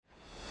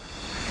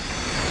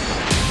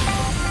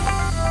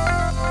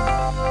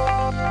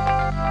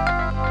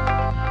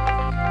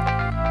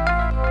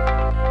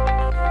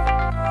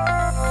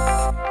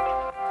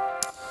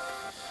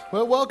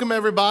welcome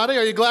everybody.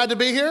 Are you glad to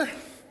be here?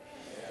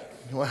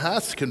 Well,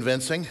 that's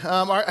convincing.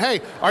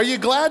 Are you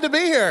glad to be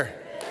here?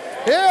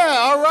 Yeah,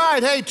 all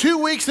right. Hey, 2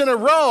 weeks in a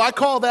row. I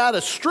call that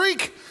a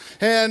streak.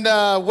 And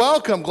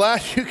welcome.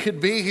 Glad you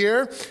could be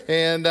here.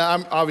 And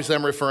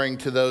I'm referring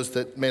to those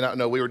that may not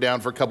know we were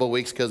down for a couple of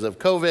weeks because of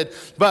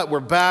COVID, but we're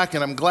back,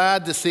 and I'm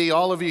glad to see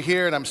all of you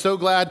here. And I'm so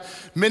glad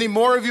many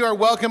more of you are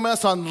welcoming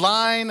us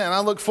online. And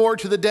I look forward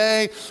to the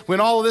day when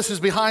all of this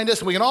is behind us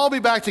and we can all be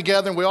back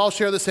together and we all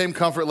share the same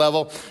comfort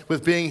level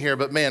with being here.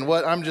 But man,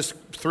 I'm just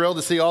thrilled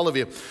to see all of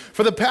you.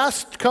 For the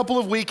past couple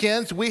of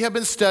weekends, we have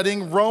been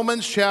studying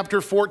Romans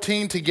chapter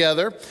 14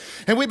 together,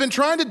 and we've been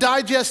trying to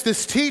digest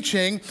this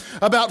teaching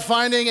about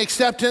finding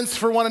acceptance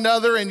for one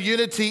another and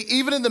unity,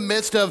 even in the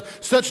midst of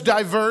such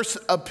diverse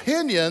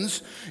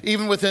opinions,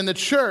 even within the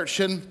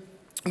church. And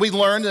we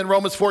learned in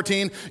Romans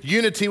 14,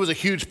 unity was a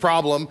huge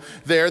problem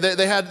there.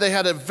 They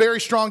had a very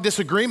strong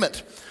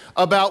disagreement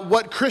about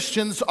what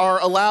Christians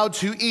are allowed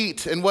to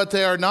eat and what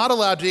they are not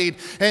allowed to eat.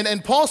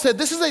 And Paul said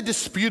this is a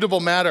disputable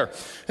matter.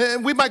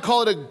 We might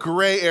call it a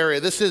gray area.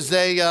 This is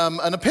an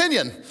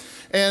opinion.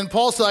 And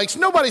Paul says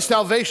nobody's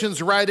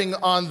salvation's riding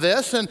on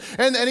this. And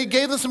he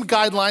gave them some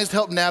guidelines to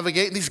help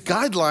navigate. And these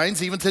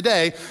guidelines, even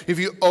today, if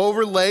you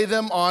overlay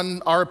them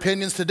on our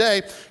opinions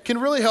today, can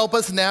really help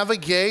us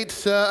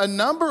navigate a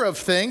number of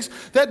things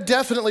that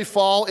definitely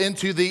fall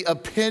into the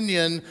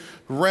opinion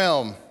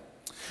realm.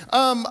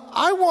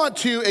 I want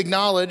to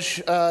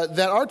acknowledge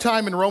that our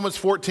time in Romans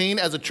 14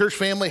 as a church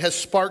family has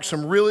sparked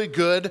some really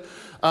good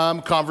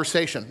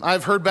conversation.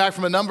 I've heard back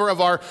from a number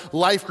of our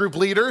life group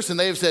leaders, and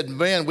they've said,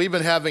 man, we've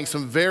been having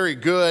some very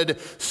good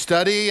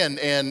study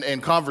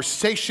and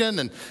conversation,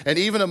 and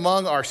even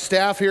among our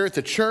staff here at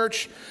the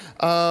church.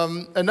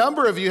 A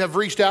number of you have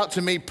reached out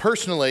to me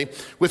personally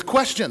with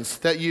questions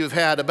that you've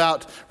had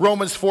about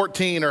Romans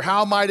 14 or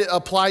how might it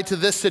apply to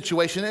this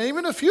situation. And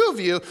even a few of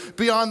you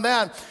beyond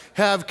that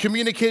have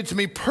communicated to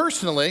me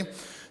personally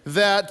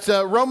that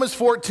Romans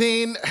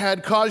 14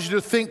 had caused you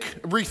to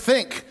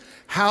rethink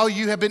how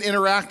you have been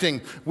interacting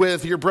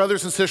with your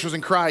brothers and sisters in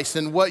Christ,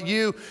 and what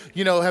you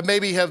have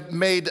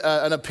made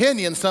an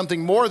opinion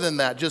something more than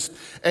that.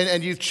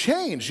 And you've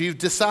changed. You've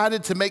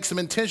decided to make some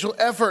intentional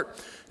effort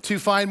to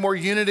find more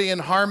unity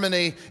and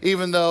harmony,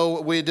 even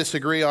though we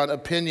disagree on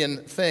opinion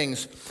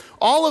things.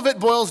 All of it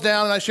boils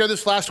down, and I shared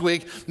this last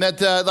week,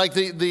 that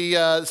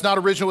it's not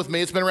original with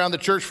me. It's been around the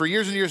church for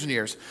years and years and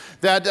years.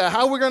 That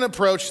how we're going to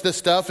approach this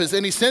stuff is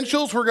in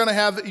essentials, we're going to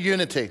have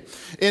unity.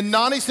 In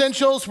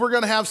non-essentials, we're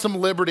going to have some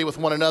liberty with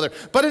one another.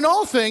 But in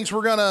all things,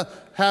 we're going to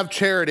have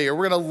charity, or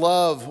we're going to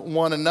love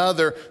one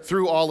another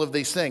through all of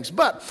these things.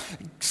 But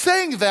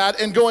saying that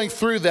and going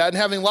through that and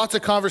having lots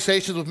of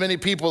conversations with many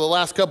people the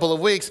last couple of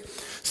weeks,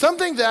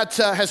 something that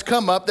has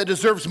come up that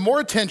deserves more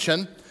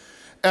attention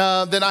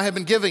than I have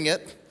been giving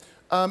it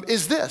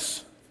is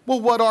this.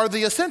 Well, what are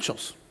the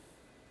essentials?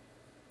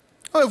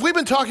 Well, if we've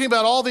been talking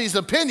about all these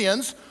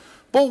opinions,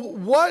 well,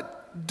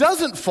 what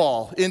doesn't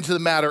fall into the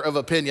matter of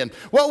opinion?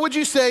 What would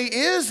you say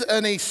is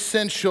an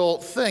essential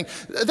thing?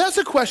 That's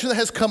a question that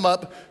has come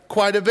up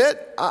quite a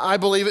bit. I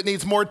believe it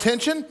needs more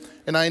attention,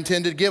 and I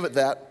intend to give it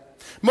that.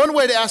 One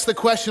way to ask the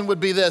question would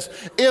be this.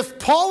 If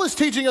Paul is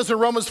teaching us in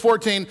Romans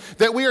 14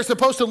 that we are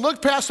supposed to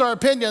look past our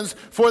opinions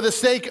for the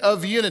sake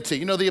of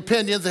unity, the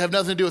opinions that have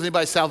nothing to do with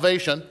anybody's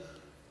salvation,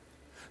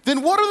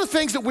 then what are the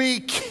things that we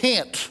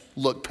can't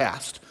look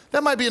past?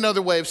 That might be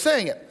another way of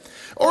saying it.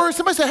 Or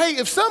somebody say, hey,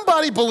 if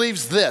somebody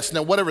believes this,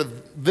 now whatever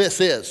this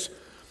is,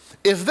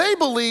 if they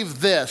believe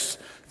this,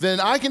 then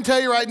I can tell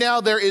you right now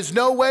there is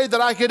no way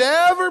that I could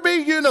ever be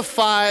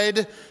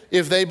unified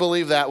if they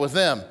believe that with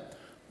them.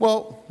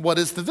 Well, what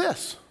is the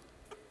this?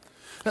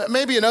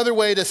 Maybe another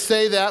way to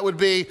say that would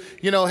be,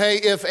 hey,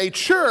 if a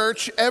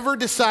church ever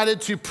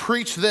decided to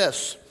preach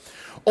this,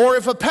 or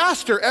if a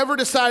pastor ever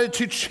decided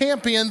to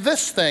champion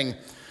this thing,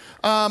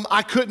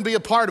 I couldn't be a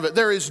part of it.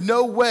 There is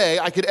no way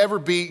I could ever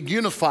be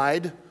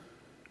unified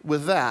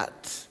with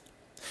that.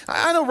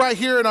 I know right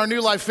here in our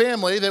New Life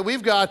family that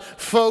we've got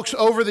folks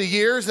over the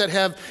years that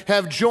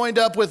have joined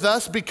up with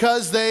us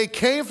because they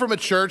came from a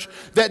church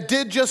that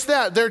did just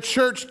that. Their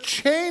church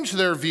changed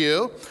their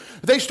view.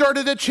 They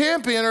started to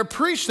champion or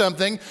preach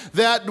something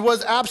that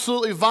was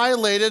absolutely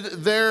violated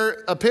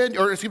their opinion,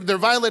 or they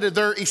violated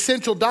their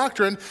essential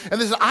doctrine.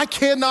 And they said, I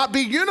cannot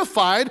be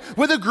unified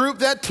with a group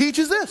that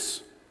teaches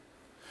this.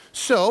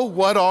 So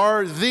what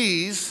are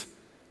these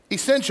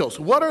essentials?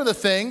 What are the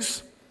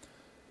things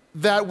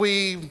that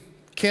we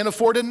can't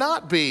afford to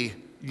not be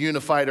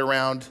unified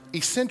around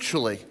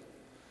essentially?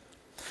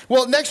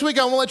 Well, next week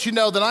I want to let you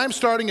know that I'm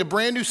starting a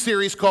brand new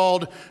series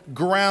called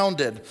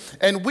Grounded.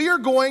 And we are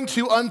going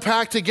to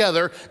unpack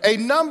together a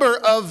number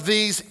of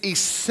these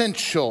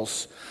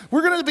essentials.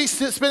 We're going to be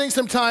spending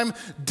some time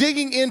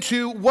digging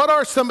into what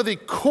are some of the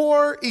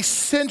core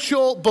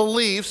essential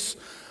beliefs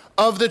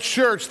of the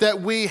church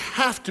that we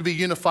have to be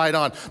unified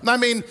on.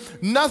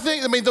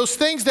 Those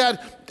things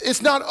that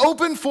it's not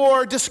open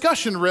for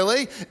discussion,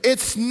 really.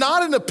 It's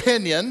not an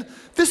opinion.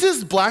 This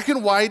is black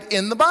and white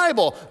in the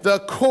Bible. The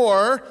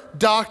core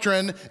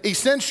doctrine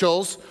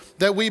essentials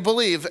that we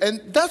believe. And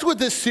that's what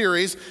this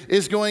series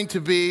is going to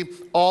be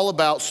all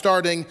about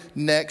starting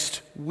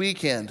next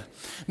weekend.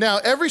 Now,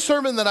 every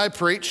sermon that I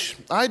preach,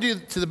 I do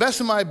to the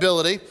best of my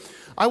ability.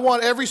 I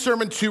want every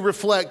sermon to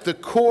reflect the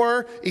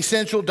core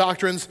essential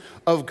doctrines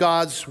of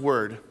God's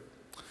Word.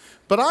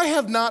 But I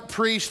have not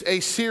preached a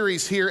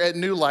series here at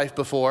New Life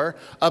before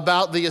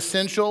about the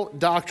essential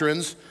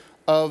doctrines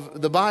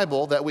of the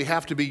Bible that we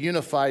have to be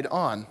unified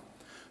on.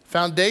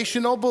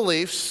 Foundational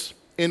beliefs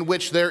in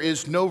which there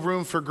is no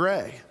room for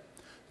gray.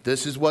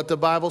 This is what the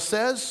Bible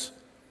says,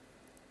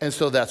 and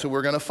so that's what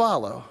we're going to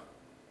follow.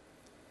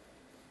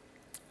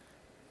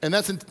 And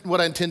that's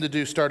what I intend to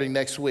do starting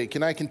next week.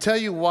 And I can tell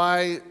you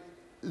why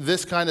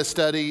this kind of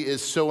study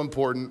is so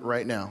important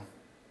right now.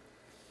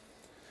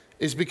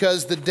 Is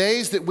because the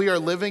days that we are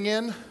living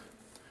in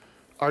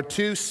are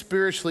too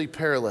spiritually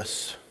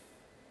perilous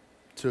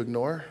to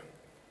ignore.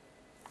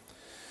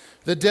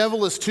 The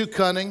devil is too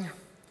cunning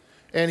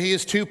and he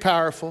is too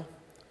powerful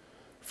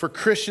for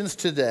Christians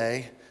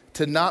today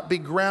to not be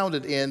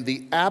grounded in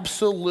the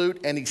absolute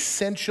and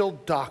essential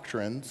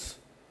doctrines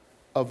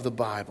of the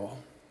Bible.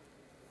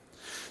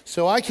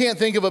 So I can't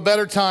think of a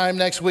better time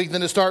next week than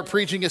to start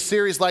preaching a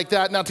series like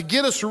that. Now, to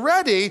get us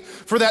ready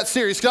for that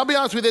series, 'cause I'll be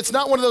honest with you, it's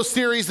not one of those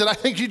series that I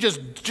think you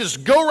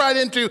just go right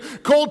into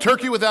cold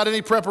turkey without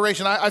any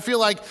preparation. I feel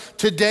like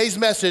today's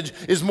message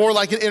is more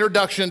like an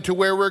introduction to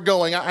where we're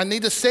going. I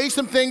need to say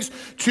some things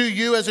to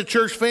you as a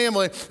church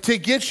family to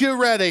get you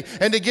ready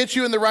and to get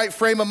you in the right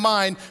frame of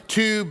mind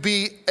to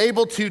be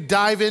able to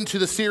dive into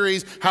the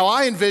series, how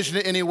I envision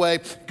it anyway,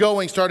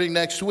 going starting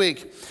next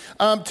week.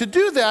 To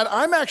do that,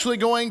 I'm actually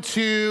going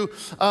to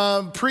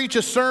preach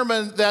a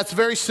sermon that's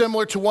very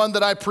similar to one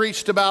that I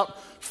preached about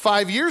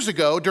 5 years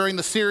ago during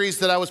the series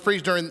that I was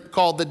preaching during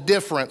called The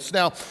Difference.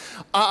 Now,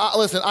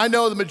 listen, I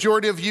know the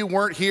majority of you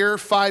weren't here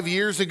 5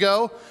 years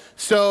ago,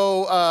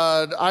 so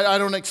I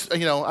don't,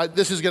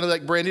 this is going to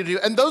like brand new to you.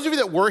 And those of you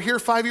that were here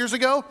 5 years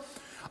ago,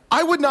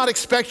 I would not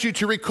expect you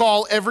to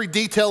recall every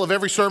detail of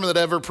every sermon that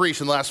I ever preached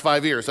in the last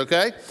 5 years,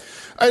 okay?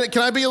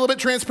 Can I be a little bit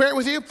transparent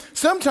with you?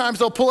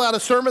 Sometimes I'll pull out a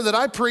sermon that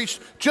I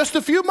preached just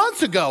a few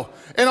months ago,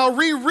 and I'll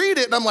reread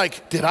it, and I'm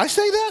like, did I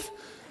say that?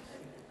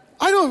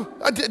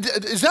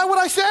 Is that what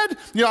I said?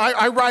 You know,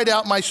 I write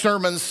out my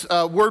sermons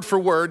word for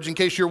word, in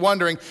case you're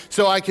wondering,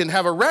 so I can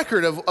have a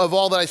record of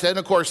all that I said. And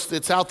of course,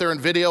 it's out there in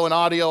video and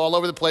audio all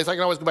over the place. I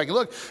can always go back and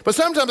look. But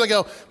sometimes I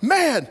go,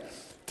 man,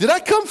 did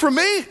that come from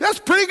me? That's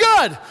pretty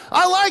good.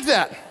 I like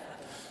that.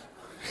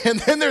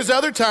 And then there's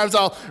other times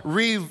I'll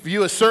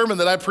review a sermon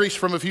that I preached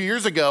from a few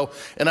years ago,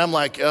 and I'm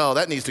like, oh,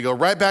 that needs to go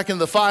right back into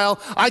the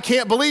file. I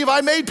can't believe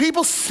I made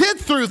people sit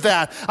through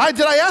that.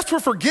 Did I ask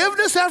for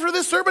forgiveness after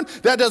this sermon?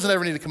 That doesn't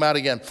ever need to come out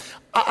again.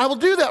 I will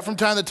do that from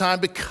time to time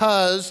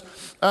because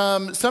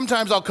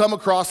sometimes I'll come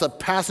across a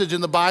passage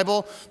in the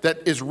Bible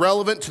that is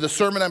relevant to the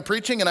sermon I'm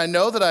preaching, and I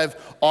know that I've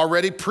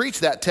already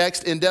preached that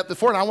text in depth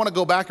before, and I want to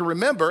go back and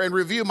remember and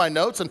review my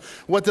notes and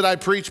what did I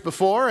preach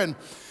before. And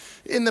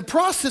in the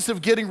process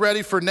of getting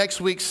ready for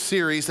next week's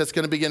series that's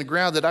going to begin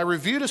Grounded, I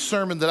reviewed a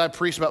sermon that I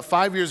preached about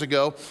 5 years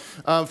ago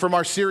from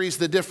our series,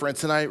 The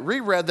Difference. And I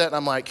reread that and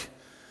I'm like,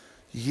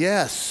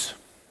 yes,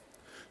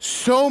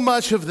 so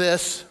much of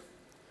this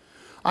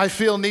I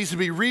feel needs to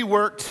be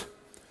reworked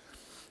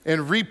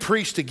and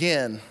re-preached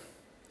again.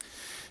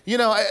 You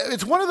know,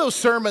 it's one of those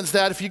sermons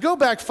that if you go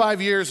back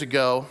 5 years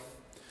ago,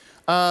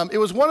 it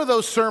was one of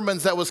those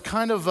sermons that was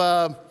kind of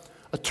a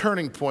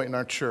turning point in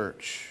our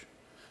church.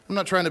 I'm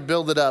not trying to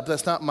build it up.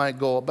 That's not my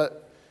goal.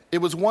 But it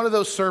was one of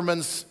those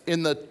sermons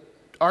in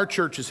our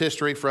church's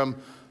history from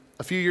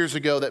a few years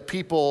ago that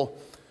people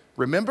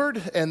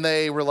remembered, and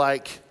they were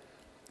like,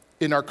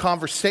 in our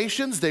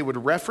conversations, they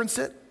would reference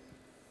it.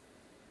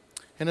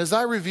 And as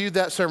I reviewed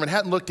that sermon,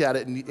 hadn't looked at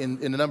it in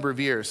a number of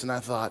years, and I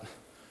thought,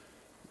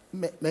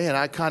 man,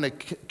 I kind of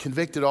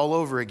convicted all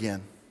over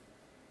again.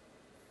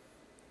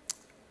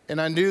 And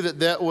I knew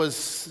that was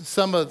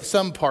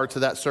some parts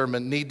of that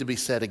sermon need to be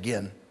said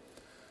again,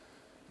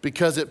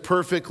 because it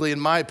perfectly, in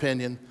my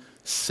opinion,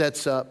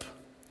 sets up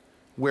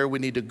where we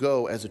need to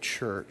go as a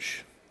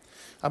church.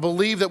 I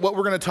believe that what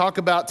we're going to talk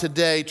about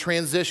today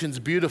transitions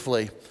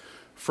beautifully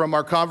from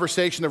our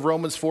conversation of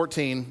Romans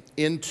 14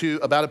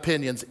 about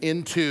opinions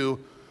into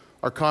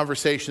our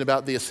conversation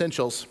about the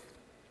essentials,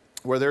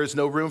 where there is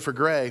no room for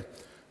gray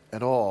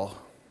at all.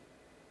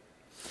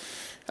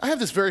 I have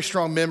this very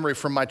strong memory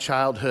from my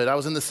childhood. I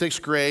was in the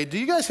 6th grade. Do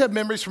you guys have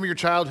memories from your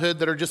childhood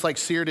that are just like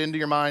seared into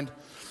your mind?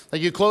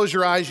 Like you close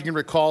your eyes, you can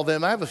recall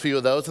them. I have a few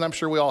of those, and I'm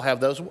sure we all have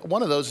those.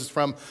 One of those is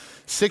from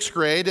 6th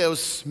grade. It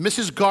was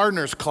Mrs.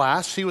 Gardner's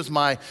class. She was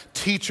my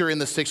teacher in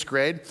the 6th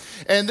grade.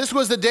 And this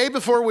was the day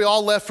before we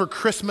all left for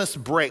Christmas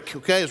break,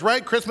 okay? It was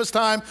right Christmas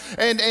time.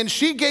 And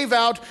she gave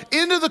out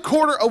end of the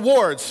quarter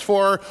awards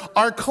for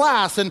our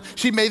class. And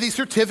she made these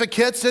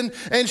certificates, and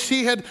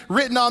she had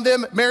written on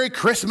them, Merry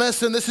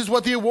Christmas, and this is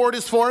what the award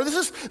is for.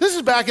 This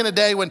is back in a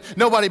day when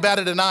nobody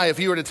batted an eye if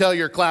you were to tell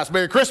your class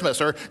Merry Christmas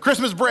or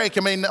Christmas break.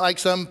 I mean, like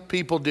some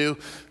people do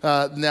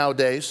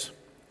nowadays.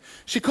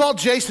 She called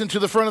Jason to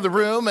the front of the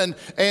room,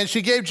 and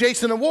she gave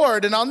Jason an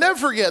award. And I'll never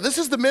forget, this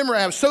is the memory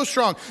I have so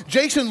strong.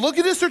 Jason looked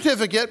at his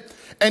certificate,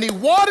 and he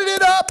wadded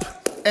it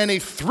up, and he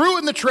threw it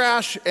in the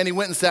trash, and he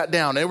went and sat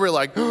down. And we were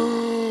like,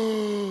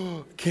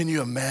 oh, can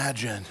you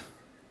imagine?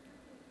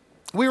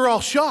 We were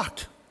all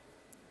shocked.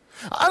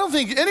 I don't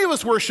think any of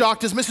us were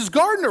shocked as Mrs.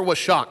 Gardner was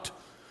shocked.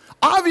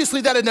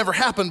 Obviously, that had never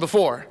happened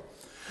before.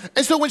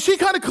 And so when she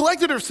kind of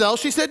collected herself,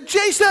 she said,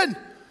 Jason,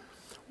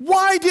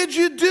 why did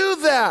you do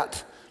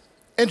that?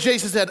 And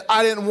Jason said,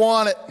 I didn't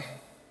want it.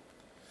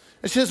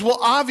 And she says, well,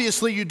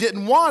 obviously you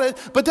didn't want it,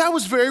 but that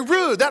was very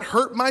rude. That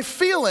hurt my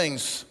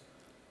feelings.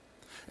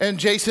 And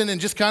Jason, in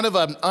just kind of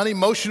an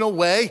unemotional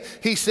way,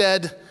 he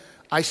said,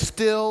 I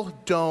still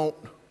don't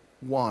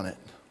want it.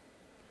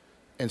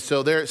 And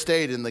so there it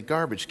stayed in the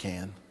garbage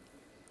can.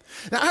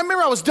 Now, I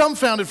remember I was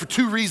dumbfounded for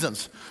two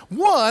reasons.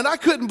 One, I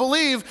couldn't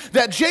believe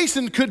that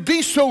Jason could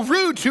be so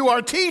rude to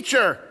our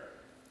teacher.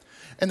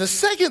 And the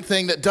second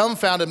thing that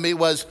dumbfounded me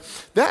was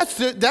that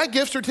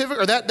gift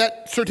certificate, or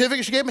that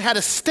certificate she gave me had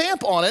a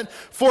stamp on it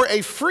for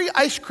a free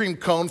ice cream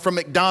cone from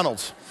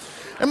McDonald's.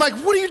 I'm like,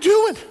 what are you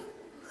doing?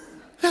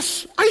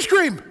 That's ice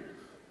cream.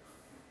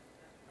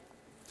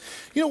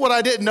 You know what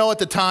I didn't know at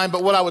the time,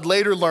 but what I would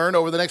later learn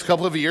over the next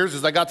couple of years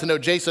as I got to know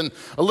Jason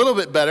a little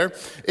bit better,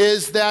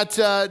 is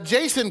that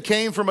Jason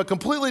came from a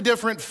completely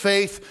different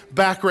faith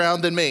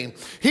background than me.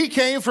 He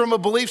came from a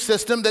belief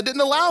system that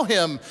didn't allow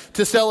him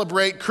to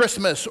celebrate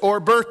Christmas or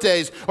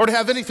birthdays or to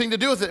have anything to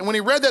do with it. And when he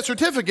read that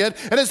certificate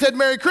and it said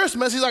Merry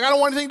Christmas, he's like, I don't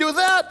want anything to do with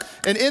that.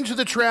 And into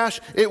the trash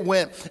it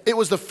went. It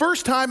was the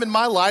first time in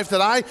my life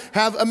that I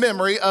have a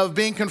memory of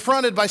being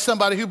confronted by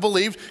somebody who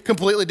believed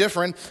completely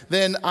different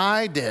than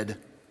I did.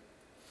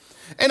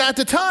 And at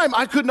the time,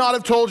 I could not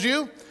have told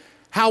you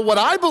how what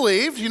I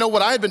believed, you know,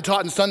 what I had been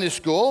taught in Sunday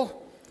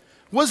school,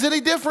 was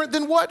any different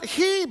than what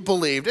he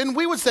believed. And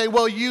we would say,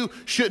 well, you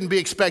shouldn't be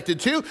expected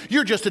to.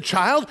 You're just a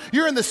child.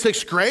 You're in the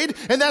 6th grade.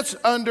 And that's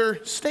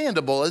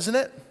understandable, isn't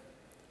it?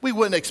 We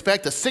wouldn't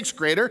expect a 6th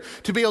grader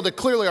to be able to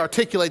clearly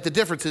articulate the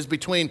differences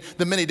between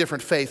the many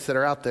different faiths that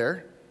are out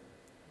there.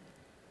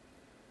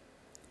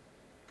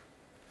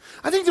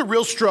 I think the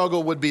real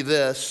struggle would be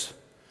this.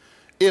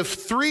 If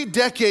 3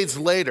 decades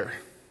later,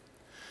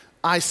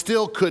 I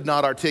still could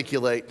not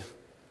articulate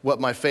what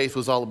my faith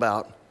was all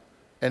about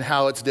and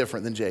how it's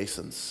different than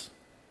Jason's.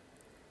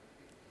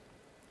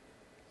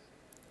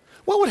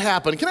 What would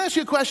happen? Can I ask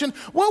you a question?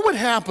 What would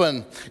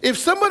happen if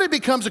somebody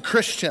becomes a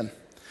Christian,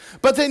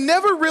 but they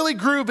never really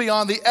grew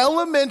beyond the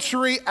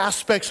elementary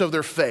aspects of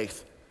their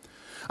faith?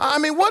 I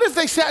mean, what if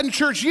they sat in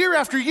church year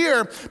after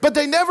year, but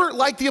they never,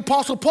 like the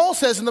Apostle Paul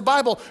says in the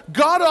Bible,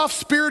 got off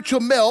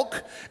spiritual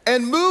milk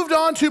and moved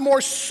on to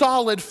more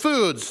solid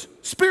foods,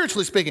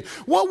 spiritually speaking?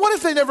 Well, what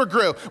if they never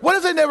grew? What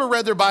if they never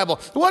read their Bible?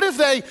 What if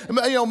they,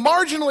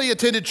 marginally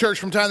attended church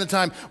from time to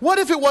time? What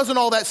if it wasn't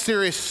all that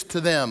serious to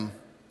them?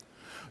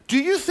 Do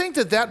you think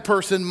that that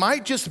person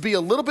might just be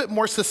a little bit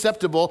more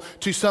susceptible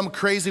to some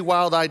crazy,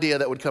 wild idea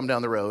that would come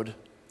down the road?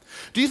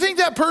 Do you think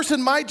that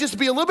person might just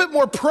be a little bit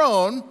more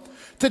prone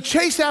to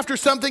chase after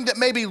something that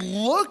maybe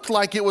looked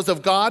like it was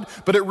of God,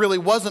 but it really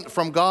wasn't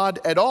from God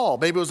at all?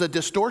 Maybe it was a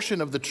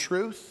distortion of the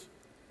truth.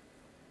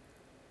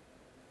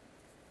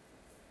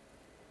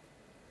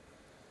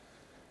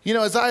 You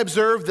know, as I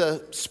observe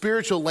the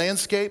spiritual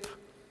landscape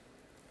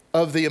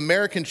of the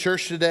American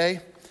church today,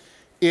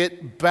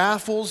 it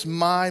baffles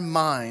my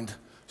mind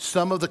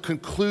some of the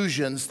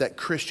conclusions that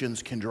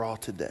Christians can draw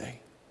today.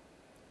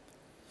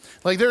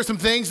 Like, there are some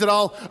things that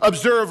I'll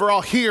observe or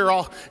I'll hear,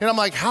 and I'm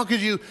like, how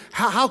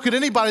could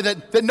anybody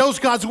that knows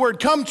God's word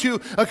come to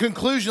a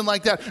conclusion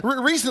like that?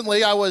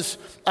 Recently, I was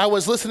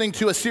listening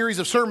to a series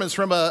of sermons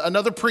from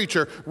another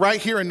preacher right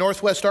here in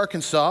Northwest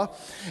Arkansas,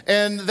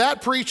 and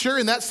that preacher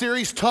in that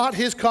series taught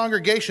his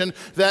congregation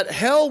that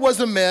hell was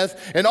a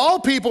myth, and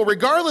all people,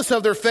 regardless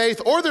of their faith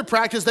or their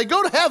practice, they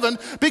go to heaven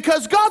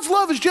because God's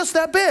love is just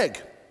that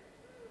big.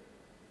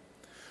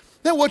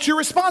 Now, what's your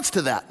response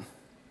to that?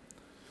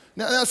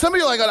 Now, some of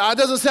you are like, oh, that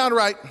doesn't sound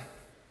right.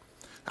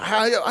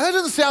 That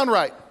doesn't sound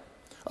right.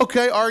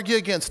 Okay, argue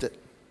against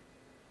it.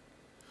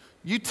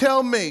 You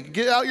tell me,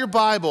 get out your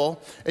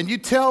Bible, and you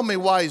tell me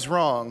why he's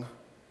wrong.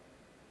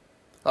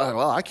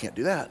 Well, I can't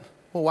do that.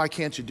 Well, why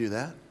can't you do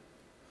that?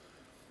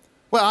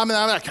 Well,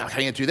 I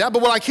can't do that,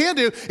 but what I can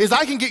do is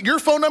I can get your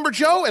phone number,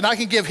 Joe, and I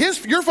can give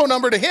your phone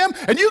number to him,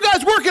 and you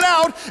guys work it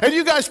out, and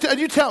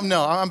you tell him,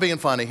 no, I'm being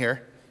funny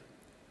here.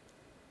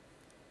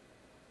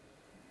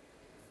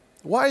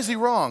 Why is he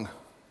wrong?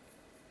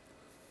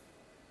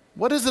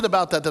 What is it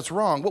about that that's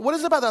wrong? What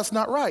is it about that's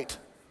not right?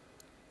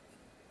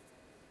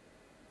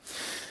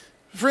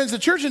 Friends, the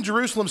church in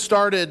Jerusalem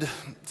started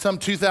some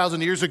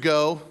 2,000 years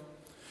ago,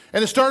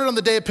 and it started on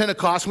the day of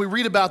Pentecost. We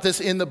read about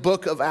this in the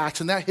book of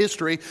Acts, and that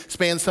history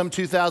spans some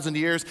 2,000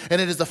 years, and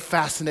it is a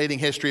fascinating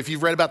history. If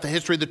you've read about the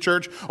history of the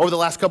church over the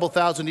last couple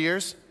thousand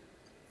years,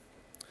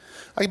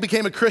 I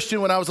became a Christian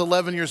when I was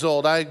 11 years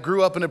old. I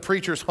grew up in a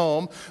preacher's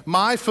home.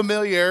 My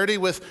familiarity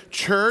with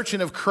church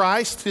and of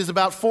Christ is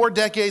about 4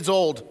 decades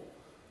old.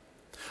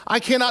 I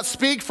cannot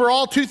speak for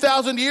all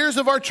 2,000 years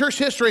of our church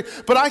history,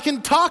 but I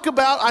can talk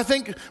about, I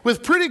think,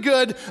 with pretty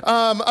good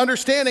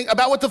understanding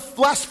about what the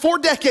last 4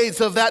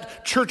 decades of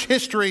that church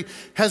history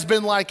has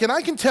been like. And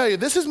I can tell you,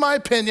 this is my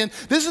opinion,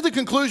 this is the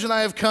conclusion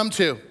I have come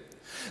to,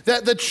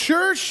 that the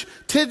church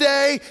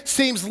today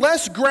seems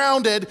less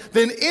grounded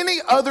than any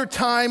other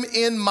time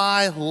in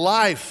my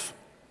life.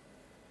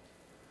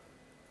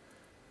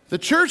 The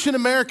church in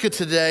America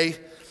today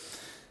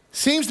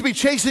seems to be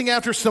chasing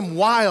after some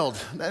wild,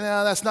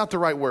 no, that's not the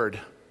right word,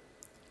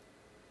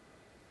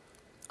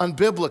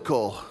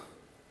 unbiblical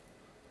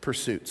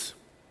pursuits.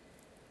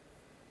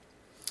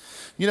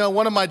 You know,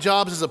 one of my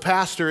jobs as a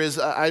pastor is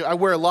I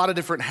wear a lot of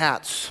different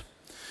hats.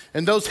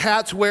 And those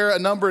hats wear a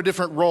number of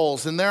different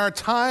roles. And there are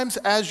times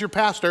as your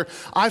pastor,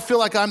 I feel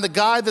like I'm the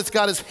guy that's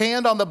got his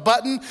hand on the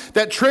button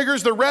that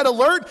triggers the red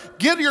alert.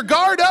 Get your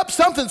guard up,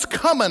 something's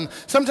coming.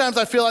 Sometimes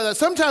I feel like that.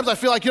 Sometimes I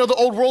feel like, you know, the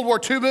old World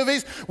War II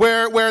movies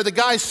where the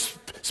guy's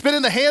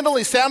spinning the handle,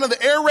 he's sounding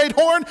the air raid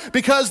horn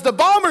because the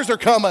bombers are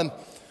coming.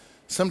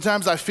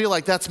 Sometimes I feel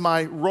like that's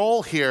my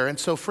role here. And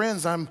so,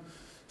 friends, I'm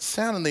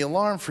sounding the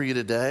alarm for you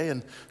today.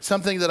 And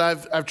something that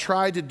I've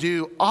tried to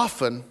do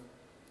often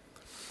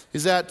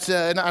is that,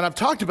 and I've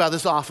talked about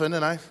this often,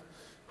 and I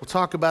will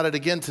talk about it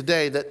again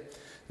today, that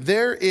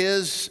there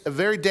is a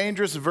very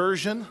dangerous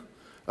version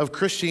of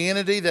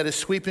Christianity that is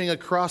sweeping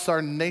across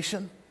our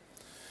nation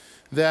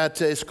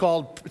that is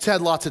called, it's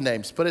had lots of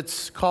names, but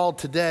it's called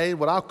today,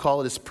 what I'll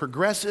call it is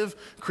progressive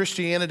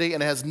Christianity,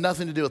 and it has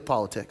nothing to do with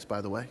politics,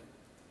 by the way.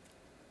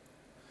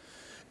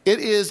 It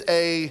is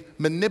a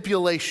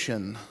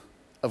manipulation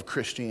of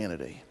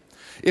Christianity.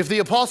 If the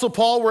Apostle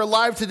Paul were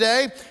alive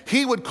today,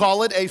 he would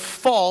call it a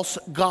false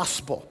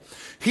gospel.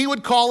 He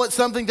would call it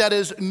something that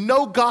is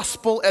no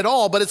gospel at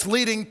all, but it's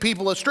leading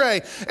people astray.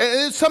 And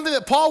it's something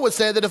that Paul would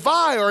say that if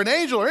I or an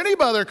angel or any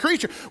other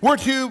creature were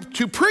to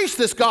preach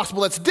this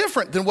gospel that's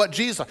different than what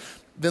Jesus,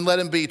 then let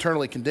him be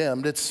eternally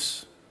condemned.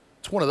 It's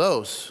one of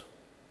those.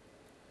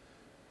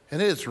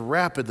 And it is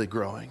rapidly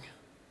growing.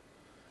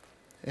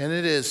 And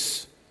it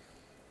is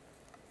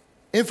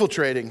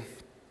infiltrating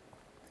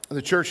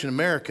the church in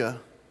America.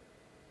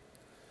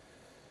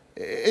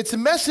 It's a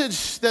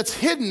message that's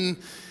hidden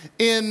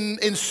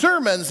in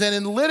sermons and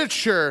in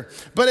literature,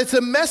 but it's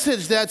a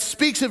message that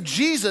speaks of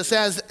Jesus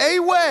as a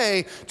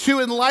way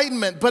to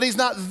enlightenment, but he's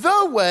not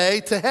the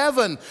way to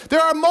heaven. There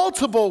are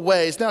multiple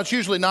ways. Now, it's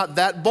usually not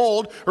that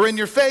bold or in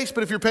your face,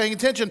 but if you're paying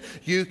attention,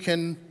 you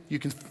can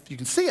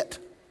see it.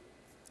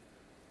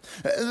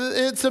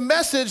 It's a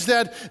message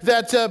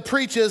that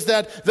preaches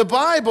that the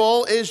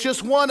Bible is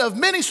just one of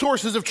many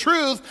sources of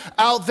truth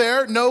out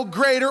there, no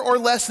greater or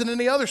less than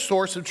any other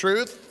source of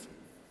truth.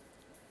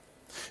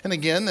 And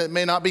again, it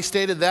may not be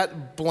stated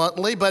that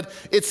bluntly, but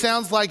it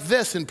sounds like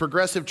this in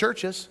progressive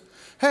churches.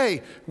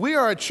 Hey, we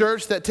are a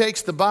church that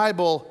takes the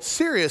Bible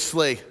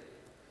seriously,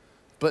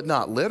 but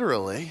not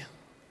literally.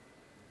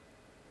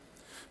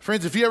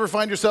 Friends, if you ever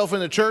find yourself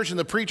in a church and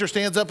the preacher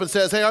stands up and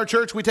says, hey, our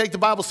church, we take the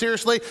Bible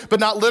seriously, but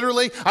not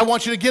literally, I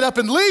want you to get up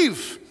and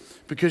leave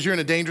because you're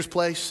in a dangerous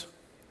place.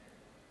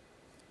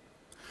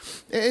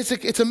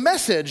 It's a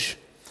message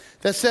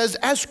that says,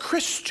 as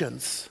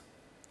Christians,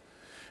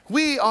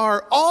 we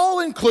are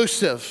all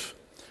inclusive,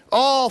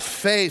 all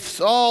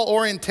faiths, all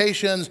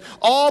orientations,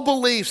 all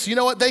beliefs. You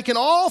know what? They can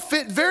all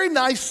fit very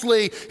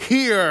nicely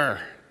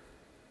here.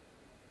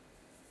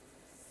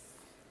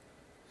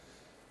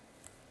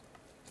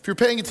 If you're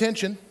paying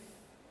attention,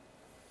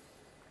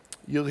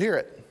 you'll hear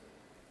it.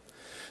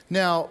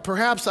 Now,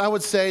 perhaps I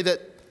would say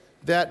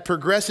that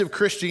progressive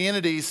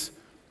Christianity's,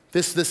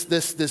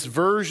 this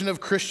version of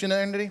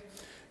Christianity,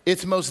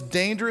 its most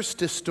dangerous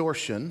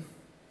distortion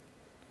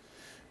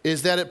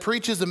is that it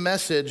preaches a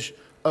message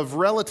of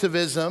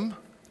relativism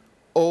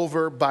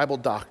over Bible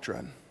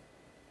doctrine.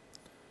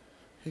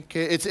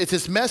 Okay, it's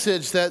this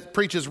message that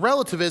preaches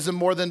relativism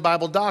more than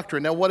Bible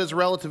doctrine. Now, what is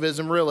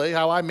relativism really?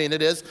 How I mean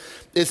it is,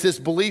 it's this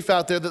belief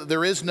out there that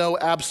there is no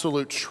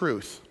absolute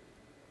truth.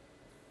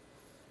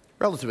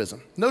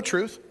 Relativism, no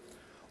truth.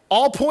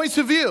 All points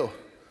of view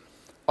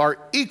are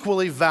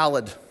equally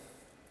valid,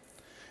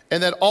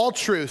 and that all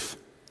truth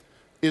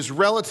is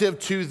relative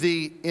to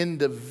the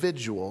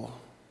individual.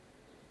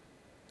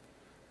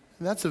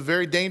 And that's a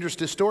very dangerous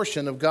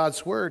distortion of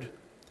God's word.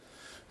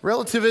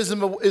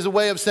 Relativism is a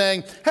way of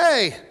saying,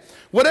 hey,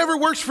 whatever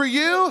works for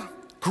you,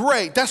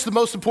 great. That's the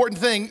most important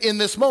thing in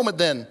this moment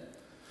then.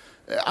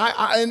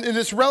 In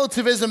this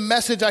relativism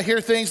message, I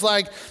hear things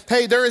like,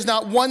 hey, there is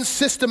not one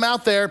system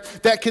out there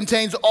that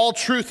contains all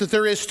truth that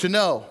there is to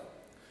know.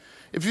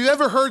 If you've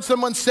ever heard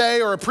someone say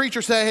or a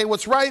preacher say, hey,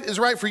 what's right is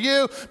right for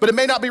you, but it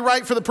may not be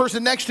right for the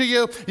person next to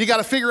you, you got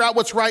to figure out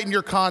what's right in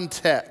your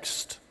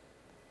context.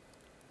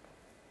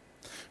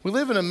 We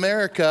live in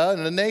America, in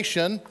a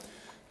nation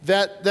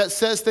that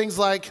says things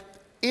like,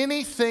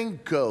 anything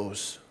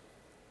goes.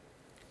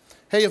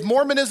 Hey, if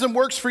Mormonism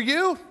works for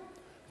you,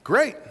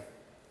 great.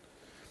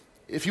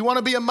 If you want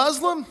to be a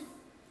Muslim,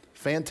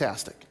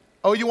 fantastic.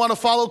 Oh, you want to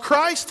follow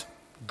Christ?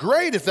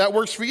 Great, if that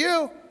works for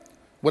you.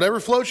 Whatever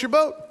floats your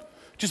boat.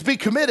 Just be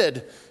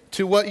committed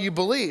to what you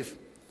believe.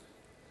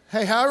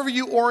 Hey, however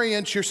you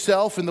orient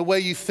yourself in the way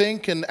you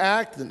think and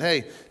act, and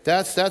hey,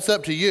 that's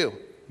up to you.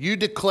 You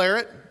declare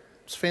it.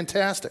 It's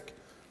fantastic.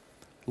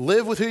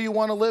 Live with who you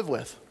want to live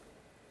with.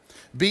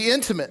 Be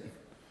intimate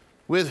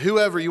with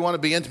whoever you want to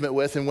be intimate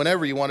with and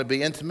whenever you want to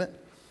be intimate.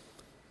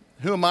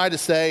 Who am I to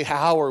say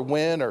how or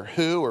when or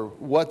who or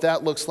what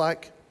that looks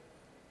like?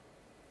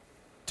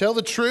 Tell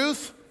the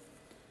truth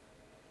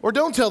or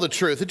don't tell the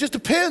truth. It just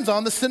depends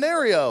on the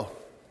scenario.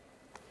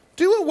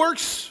 Do what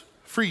works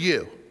for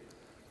you.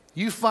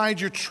 You find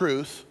your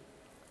truth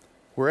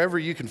wherever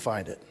you can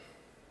find it.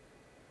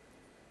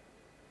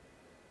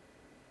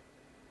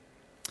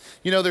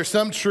 You know, there's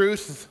some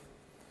truth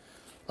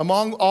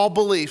among all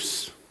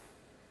beliefs.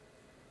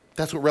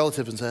 That's what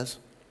relativism says.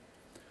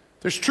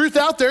 There's truth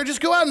out there.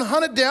 Just go out and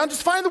hunt it down.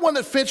 Just find the one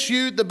that fits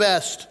you the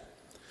best.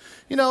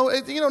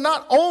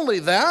 Not only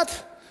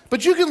that,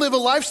 but you can live a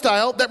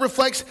lifestyle that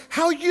reflects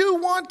how you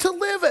want to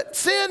live it.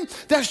 Sin,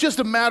 that's just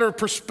a matter of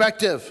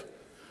perspective.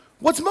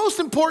 What's most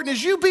important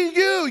is you be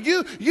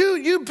you.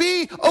 You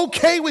be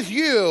okay with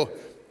you.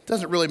 It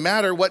doesn't really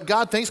matter what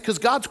God thinks because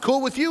God's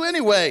cool with you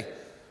anyway.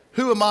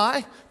 Who am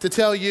I to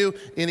tell you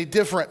any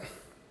different?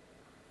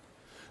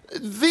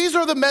 These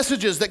are the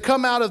messages that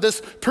come out of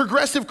this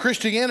progressive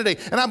Christianity.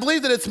 And I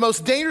believe that its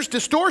most dangerous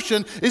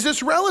distortion is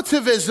this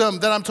relativism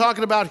that I'm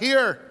talking about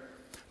here.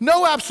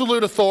 No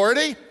absolute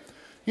authority.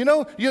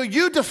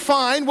 You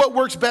define what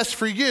works best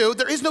for you.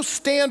 There is no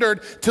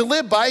standard to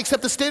live by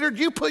except the standard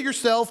you put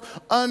yourself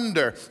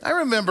under. I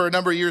remember a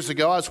number of years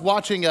ago, I was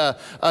watching a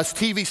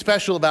TV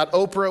special about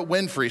Oprah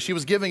Winfrey. She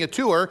was giving a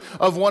tour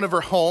of one of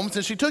her homes,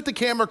 and she took the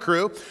camera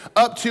crew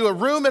up to a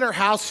room in her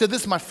house. She said,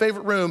 "This is my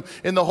favorite room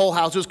in the whole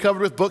house." It was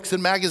covered with books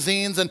and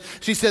magazines, and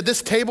she said,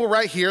 "This table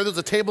right here," there's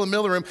a table in the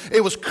middle of the room,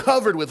 it was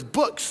covered with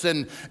books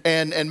and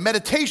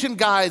meditation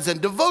guides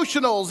and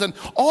devotionals and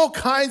all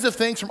kinds of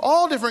things from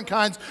all different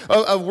kinds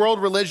of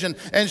world religion.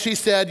 And she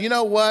said, "You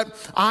know what?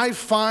 I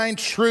find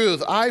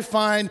truth. I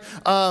find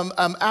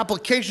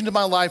application to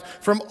my life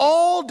from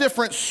all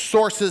different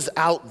sources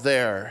out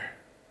there."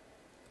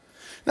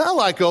 Now, I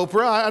like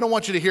Oprah. I don't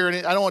want you to hear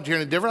any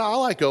different. I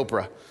like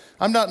Oprah.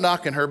 I'm not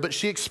knocking her, but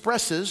she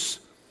expresses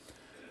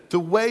the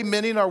way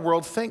many in our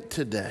world think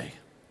today.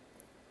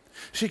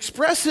 She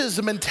expresses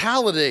a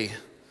mentality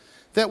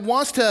that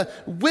wants to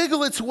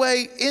wiggle its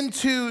way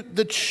into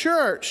the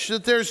church,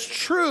 that there's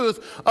truth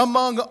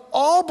among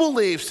all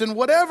beliefs, and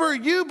whatever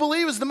you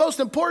believe is the most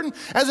important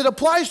as it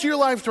applies to your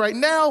life right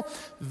now,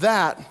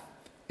 that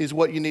is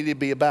what you need to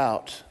be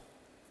about.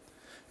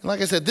 And like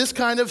I said, this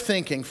kind of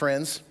thinking,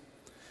 friends,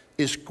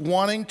 is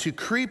wanting to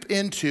creep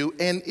into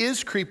and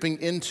is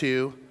creeping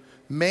into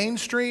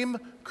mainstream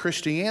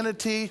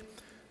Christianity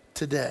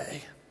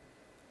today.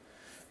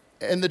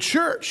 And the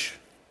church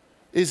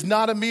is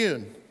not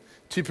immune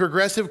to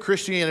progressive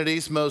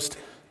Christianity's most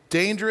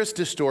dangerous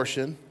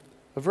distortion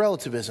of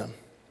relativism.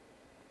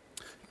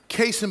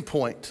 Case in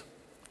point,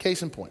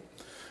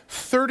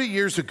 30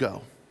 years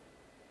ago,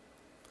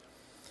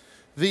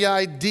 the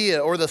idea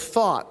or the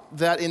thought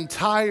that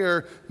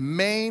entire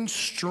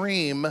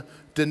mainstream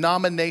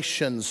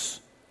denominations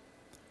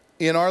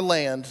in our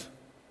land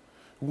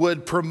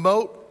would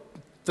promote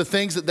the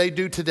things that they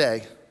do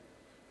today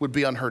would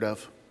be unheard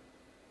of.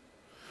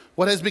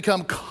 What has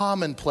become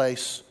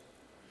commonplace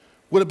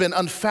would have been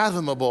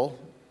unfathomable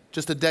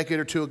just a decade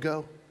or two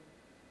ago.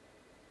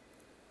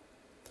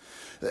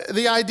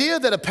 The idea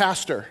that a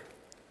pastor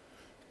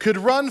could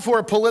run for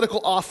a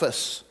political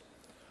office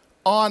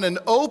on an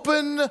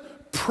open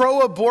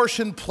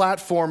pro-abortion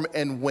platform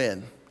and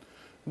win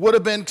would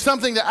have been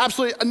something that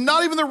absolutely,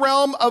 not even the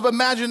realm of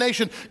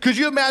imagination. Could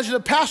you imagine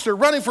a pastor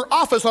running for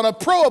office on a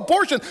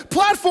pro-abortion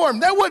platform?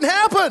 That wouldn't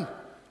happen.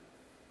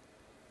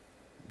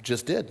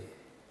 Just did.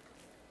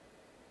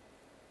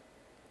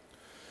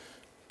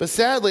 But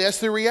sadly, that's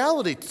the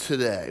reality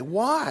today.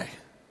 Why?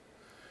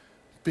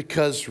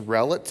 Because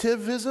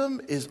relativism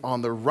is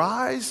on the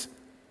rise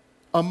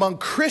among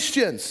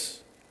Christians.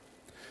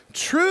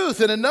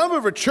 Truth in a number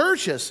of our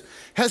churches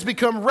has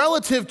become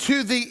relative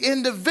to the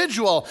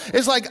individual.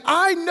 It's like,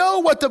 I know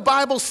what the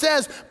Bible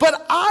says,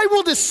 but I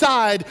will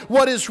decide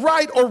what is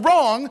right or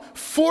wrong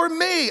for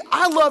me.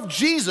 I love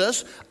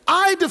Jesus.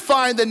 I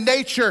define the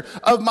nature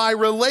of my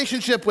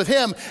relationship with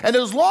him. And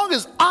as long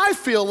as I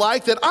feel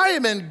like that I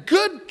am in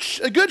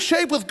good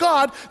shape with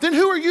God, then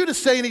who are you to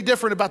say any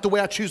different about the way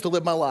I choose to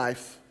live my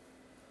life?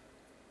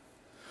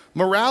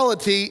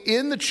 Morality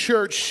in the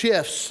church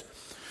shifts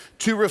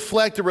to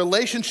reflect a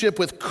relationship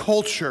with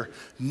culture,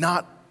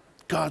 not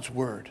God's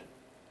word.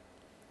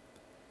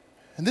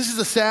 And this is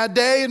a sad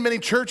day in many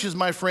churches,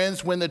 my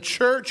friends, when the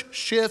church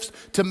shifts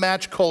to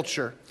match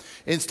culture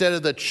instead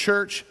of the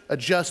church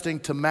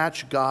adjusting to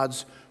match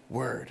God's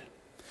word.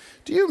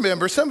 Do you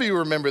remember, some of you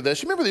remember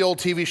this, you remember the old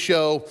TV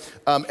show,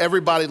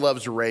 Everybody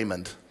Loves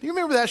Raymond? Do you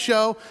remember that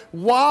show?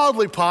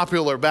 Wildly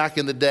popular back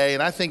in the day,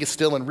 and I think it's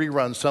still in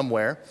rerun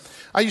somewhere.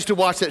 I used to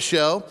watch that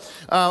show.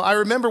 I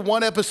remember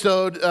one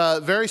episode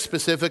very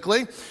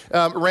specifically.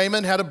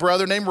 Raymond had a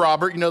brother named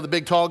Robert, you know, the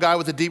big tall guy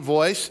with the deep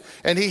voice,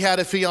 and he had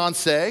a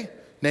fiancée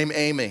named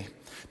Amy.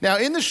 Now,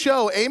 in the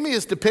show, Amy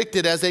is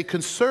depicted as a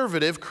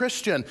conservative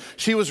Christian.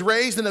 She was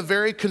raised in a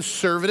very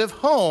conservative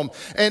home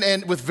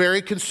and with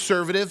very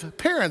conservative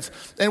parents.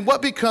 And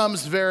what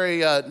becomes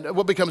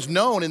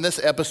known in this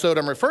episode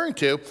I'm referring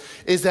to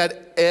is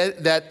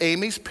that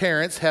Amy's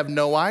parents have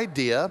no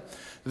idea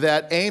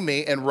that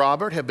Amy and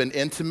Robert have been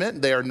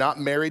intimate. They are not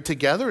married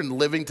together and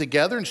living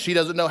together, and she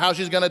doesn't know how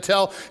she's going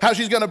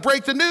to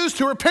break the news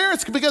to her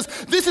parents, because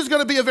this is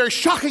going to be a very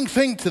shocking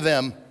thing to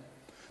them.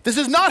 This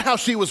is not how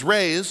she was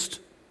raised.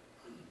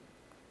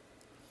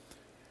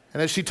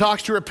 And as she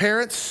talks to her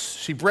parents,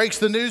 she breaks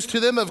the news to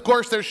them. Of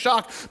course, they're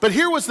shocked. But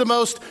here was the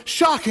most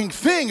shocking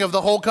thing of the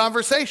whole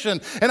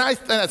conversation. And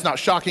that's not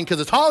shocking because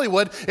it's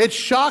Hollywood. It's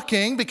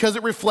shocking because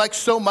it reflects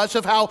so much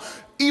of how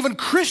even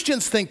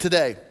Christians think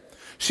today.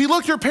 She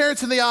looked her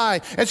parents in the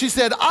eye and she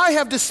said, "I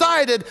have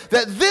decided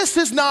that this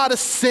is not a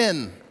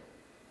sin."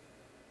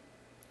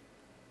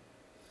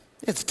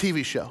 It's a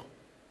TV show.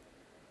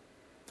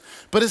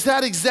 But it's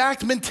that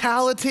exact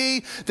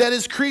mentality that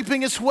is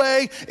creeping its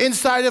way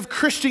inside of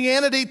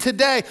Christianity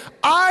today.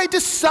 I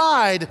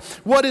decide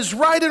what is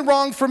right and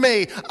wrong for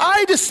me.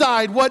 I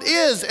decide what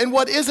is and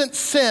what isn't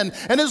sin.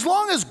 And as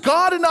long as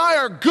God and I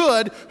are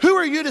good, who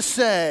are you to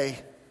say?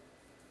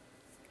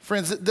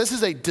 Friends, this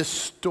is a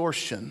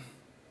distortion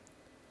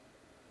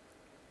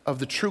of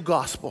the true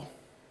gospel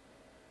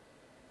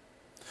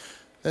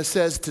that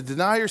says to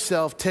deny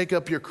yourself, take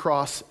up your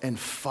cross, and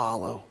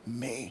follow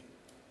me.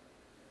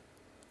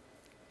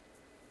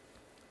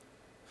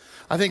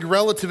 I think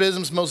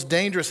relativism's most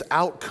dangerous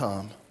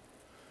outcome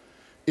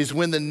is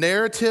when the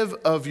narrative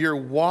of your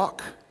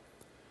walk,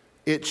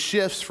 it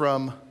shifts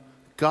from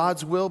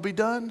God's will be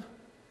done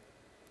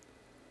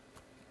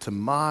to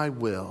my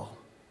will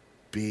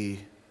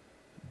be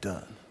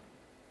done.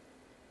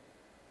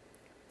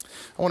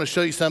 I want to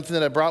show you something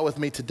that I brought with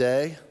me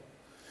today.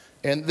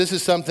 And this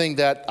is something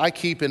that I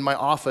keep in my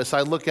office. I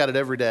look at it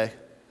every day.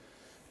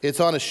 It's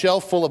on a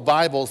shelf full of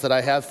Bibles that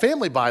I have,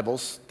 family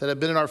Bibles that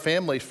have been in our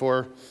family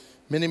for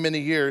many, many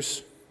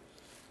years.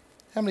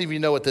 How many of you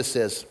know what this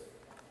is?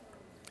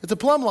 It's a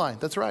plumb line,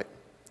 that's right.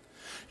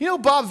 You know,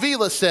 Bob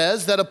Vila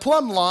says that a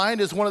plumb line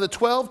is one of the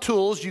 12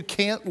 tools you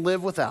can't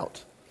live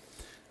without.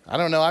 I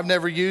don't know, I've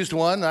never used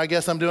one. I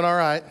guess I'm doing all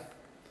right.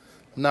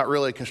 I'm not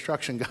really a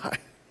construction guy.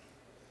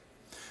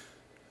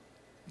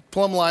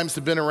 Plumb lines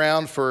have been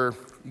around for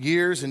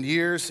years and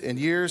years and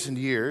years and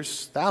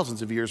years,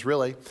 thousands of years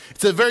really.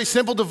 It's a very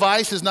simple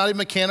device. It's not even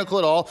mechanical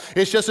at all.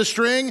 It's just a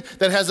string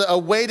that has a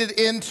weighted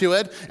end to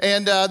it.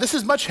 And this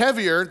is much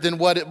heavier than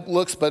what it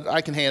looks, but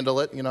I can handle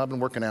it. You know, I've been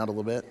working out a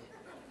little bit.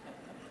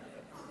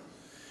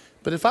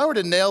 But if I were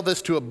to nail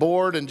this to a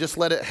board and just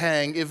let it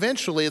hang,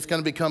 eventually it's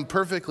going to become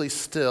perfectly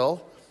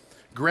still.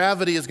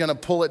 Gravity is going to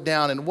pull it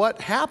down. And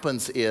what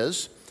happens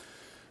is,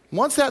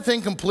 once that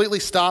thing completely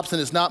stops and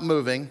is not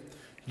moving,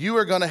 you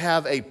are going to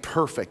have a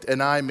perfect,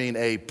 and I mean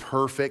a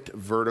perfect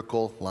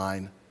vertical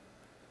line.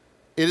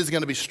 It is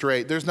going to be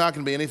straight. There's not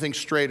going to be anything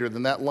straighter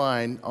than that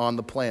line on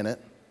the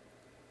planet.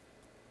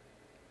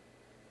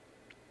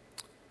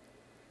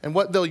 And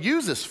what they'll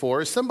use this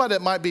for is somebody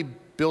that might be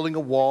building a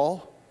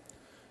wall.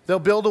 They'll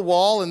build a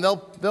wall and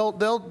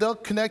they'll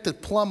connect a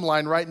plumb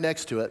line right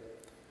next to it.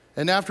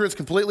 And after it's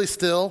completely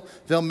still,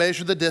 they'll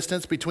measure the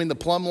distance between the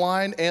plumb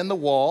line and the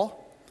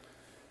wall.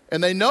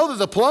 And they know that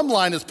the plumb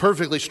line is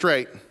perfectly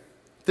straight.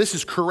 This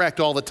is correct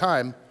all the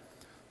time.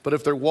 But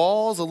if their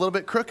wall's a little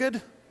bit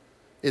crooked,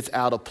 it's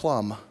out of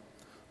plumb.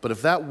 But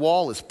if that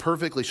wall is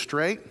perfectly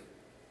straight,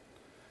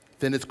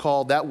 then it's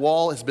called, that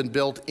wall has been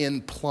built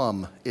in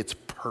plumb. It's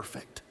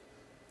perfect.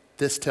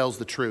 This tells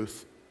the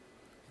truth.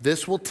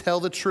 This will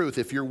tell the truth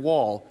if your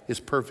wall is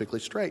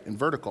perfectly straight and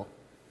vertical.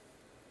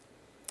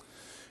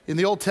 In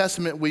the Old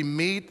Testament, we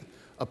meet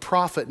a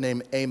prophet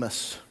named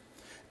Amos.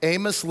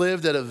 Amos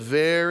lived at a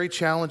very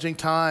challenging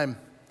time,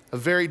 a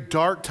very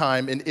dark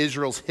time in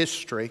Israel's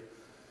history.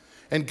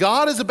 And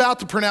God is about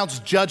to pronounce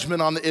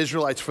judgment on the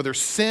Israelites for their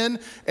sin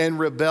and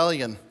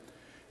rebellion.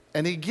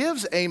 And he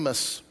gives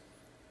Amos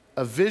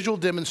a visual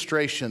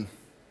demonstration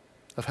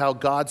of how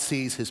God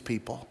sees his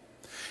people.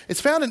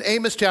 It's found in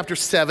Amos chapter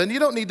 7. You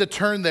don't need to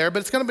turn there, but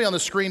it's going to be on the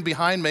screen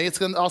behind me.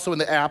 It's also in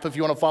the app if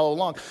you want to follow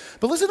along.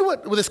 But listen to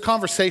what this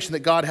conversation that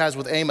God has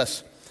with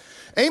Amos.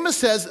 Amos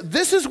says,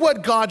 "This is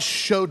what God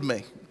showed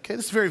me." Okay,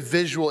 this is a very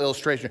visual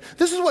illustration.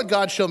 This is what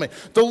God showed me.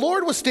 The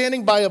Lord was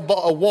standing by a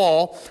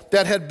wall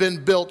that had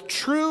been built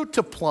true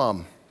to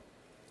plumb.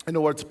 In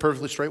other words, a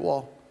perfectly straight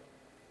wall.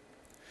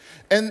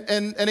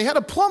 And he had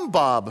a plumb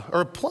bob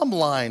or a plumb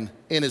line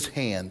in his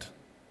hand.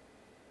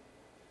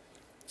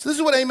 So this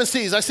is what Amos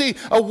sees. I see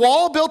a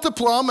wall built to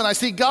plumb, and I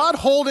see God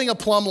holding a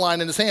plumb line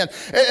in his hand.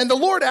 And the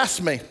Lord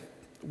asked me,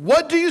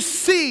 "What do you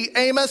see,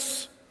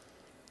 Amos?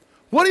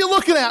 What are you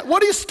looking at?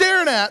 What are you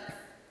staring at?"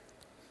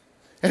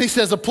 And he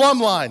says, "A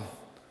plumb line."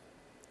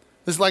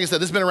 This is, like I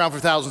said, this has been around for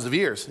thousands of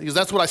years. He goes,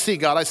 "That's what I see,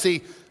 God. I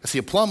see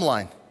a plumb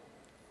line."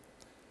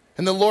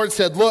 And the Lord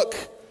said, "Look,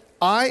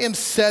 I am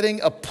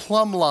setting a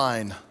plumb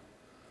line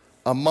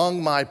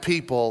among my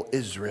people,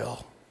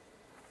 Israel."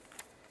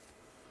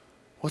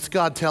 What's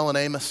God telling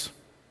Amos?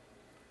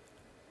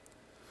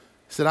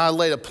 He said, I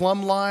laid a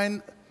plumb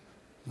line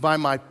by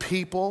my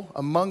people,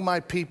 among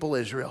my people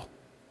Israel.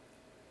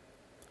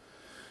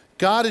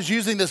 God is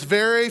using this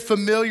very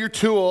familiar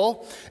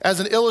tool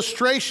as an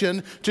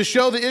illustration to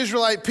show the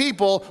Israelite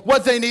people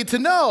what they need to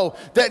know,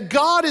 that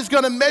God is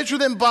going to measure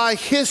them by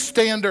his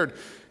standard.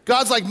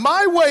 God's like,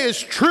 my way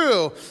is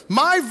true.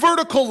 My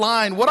vertical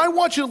line, what I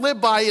want you to live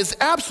by is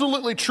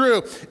absolutely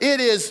true. It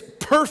is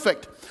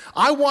perfect.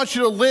 I want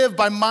you to live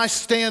by my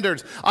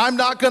standards. I'm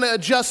not going to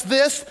adjust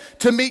this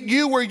to meet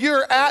you where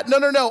you're at.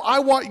 No. I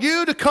want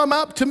you to come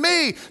up to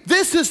me.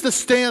 This is the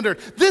standard.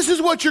 This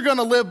is what you're going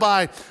to live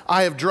by.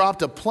 I have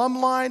dropped a plumb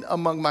line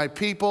among my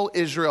people,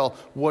 Israel.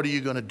 What are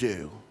you going to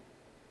do?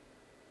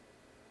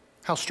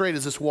 How straight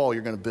is this wall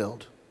you're going to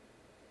build?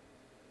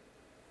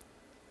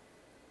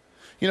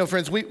 You know,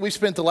 friends, we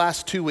spent the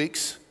last 2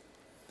 weeks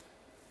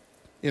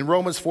in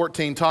Romans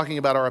 14 talking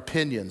about our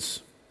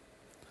opinions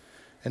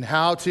and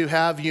how to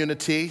have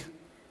unity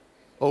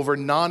over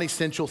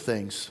non-essential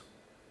things,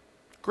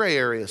 gray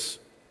areas,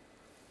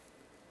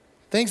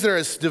 things that are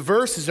as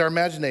diverse as our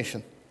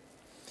imagination.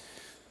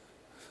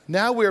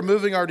 Now we are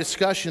moving our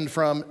discussion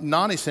from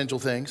non-essential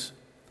things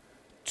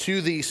to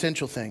the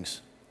essential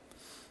things.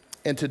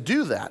 And to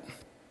do that,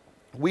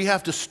 we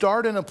have to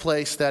start in a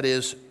place that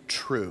is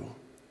true.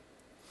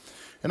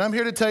 And I'm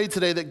here to tell you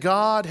today that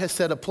God has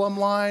set a plumb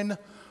line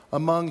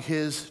among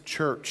his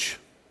church.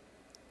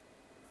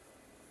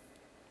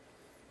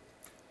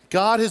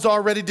 God has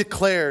already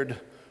declared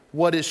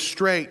what is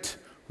straight,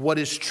 what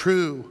is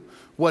true,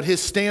 what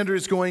his standard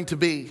is going to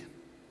be.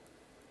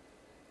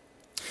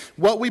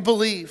 What we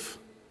believe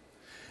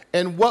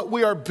and what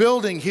we are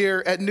building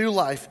here at New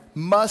Life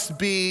must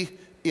be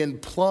in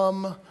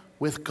plumb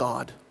with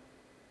God.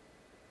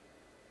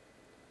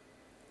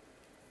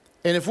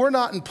 And if we're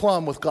not in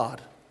plumb with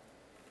God,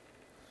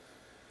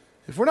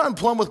 if we're not in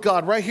plumb with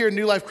God right here in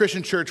New Life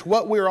Christian Church,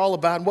 what we're all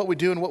about and what we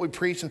do and what we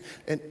preach,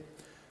 and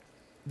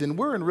then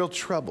we're in real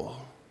trouble.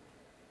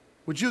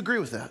 Would you agree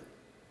with that?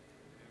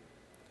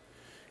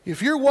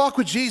 If your walk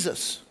with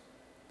Jesus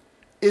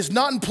is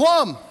not in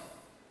plumb,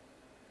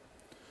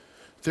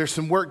 there's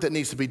some work that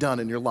needs to be done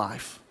in your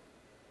life.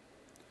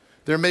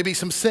 There may be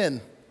some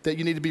sin that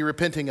you need to be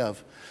repenting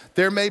of.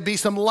 There may be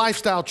some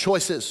lifestyle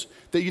choices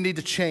that you need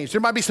to change.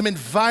 There might be some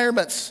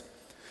environments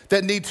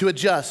that need to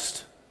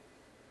adjust.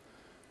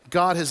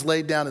 God has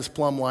laid down his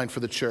plumb line for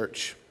the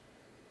church.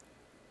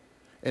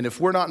 And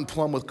if we're not in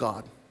plumb with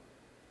God,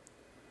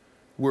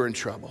 we're in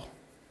trouble.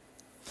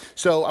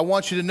 So I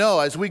want you to know,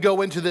 as we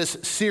go into this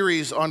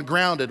series on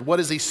Grounded, what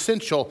is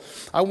essential,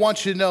 I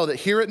want you to know that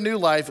here at New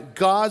Life,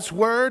 God's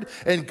Word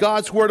and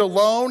God's Word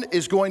alone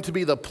is going to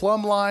be the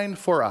plumb line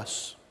for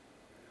us.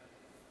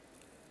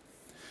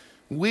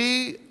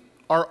 We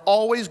are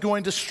always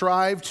going to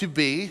strive to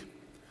be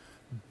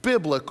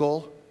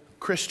biblical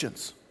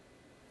Christians.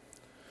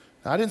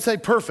 Now, I didn't say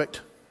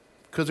perfect,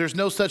 because there's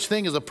no such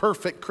thing as a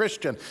perfect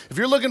Christian. If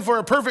you're looking for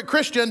a perfect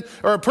Christian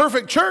or a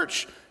perfect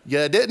church,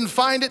 you didn't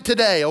find it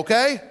today,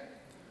 okay?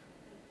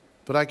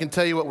 But I can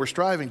tell you what we're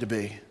striving to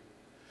be.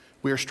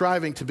 We are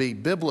striving to be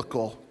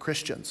biblical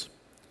Christians.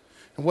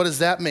 And what does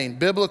that mean?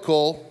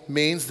 Biblical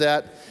means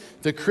that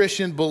the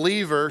Christian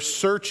believer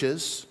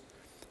searches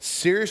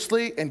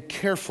seriously and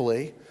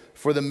carefully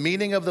for the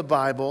meaning of the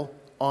Bible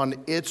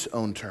on its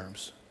own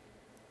terms.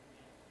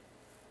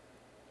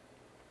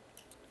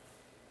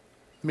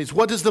 It means,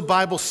 what does the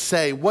Bible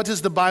say? What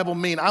does the Bible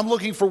mean? I'm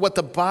looking for what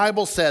the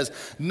Bible says,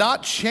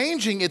 not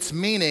changing its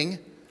meaning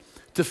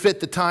to fit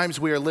the times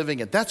we are living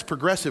in. That's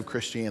progressive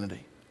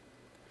Christianity.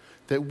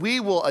 That we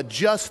will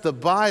adjust the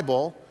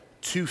Bible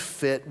to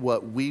fit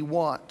what we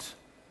want.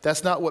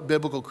 That's not what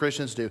biblical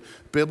Christians do.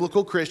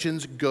 Biblical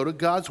Christians go to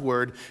God's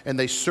Word and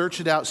they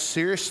search it out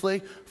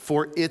seriously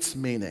for its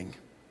meaning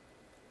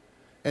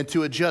and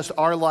to adjust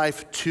our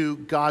life to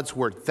God's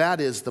Word.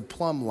 That is the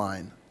plumb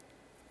line.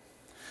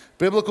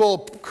 Biblical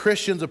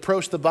Christians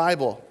approach the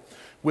Bible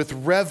with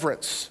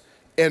reverence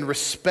and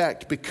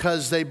respect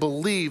because they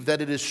believe that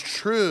it is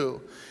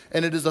true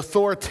and it is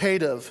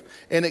authoritative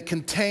and it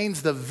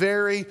contains the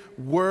very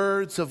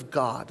words of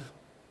God.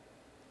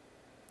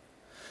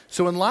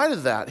 So in light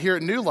of that, here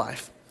at New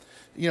Life,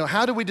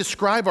 how do we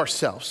describe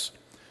ourselves?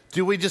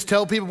 Do we just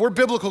tell people we're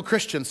biblical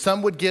Christians?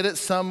 Some would get it,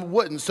 some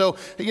wouldn't. So,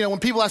 when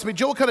people ask me,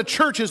 Joe, what kind of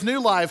church is New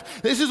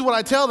Life? This is what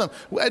I tell them.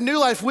 At New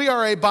Life, we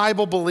are a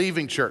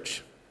Bible-believing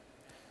church.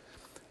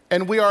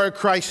 And we are a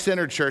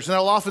Christ-centered church. And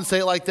I'll often say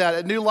it like that.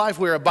 At New Life,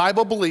 we're a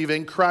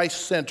Bible-believing,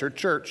 Christ-centered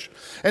church.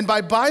 And by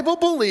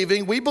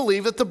Bible-believing, we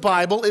believe that the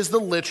Bible is the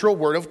literal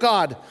Word of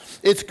God.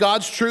 It's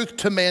God's truth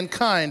to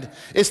mankind.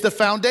 It's the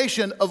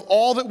foundation of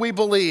all that we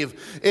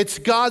believe. It's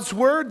God's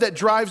Word that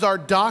drives our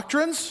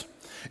doctrines.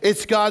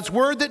 It's God's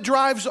Word that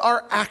drives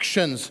our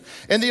actions.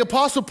 And the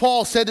Apostle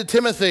Paul said to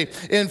Timothy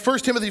in 1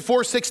 Timothy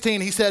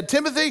 4:16, he said,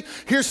 Timothy,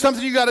 here's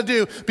something you got to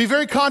do. Be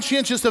very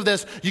conscientious of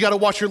this. You got to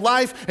watch your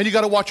life and you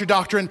got to watch your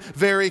doctrine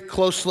very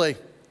closely.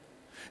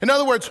 In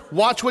other words,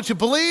 watch what you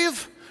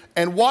believe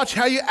and watch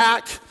how you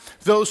act.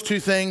 Those two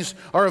things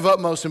are of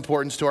utmost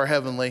importance to our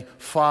Heavenly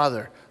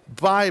Father.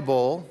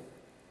 Bible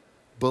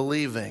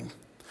believing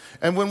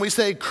And when we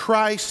say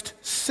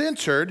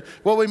Christ-centered,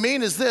 what we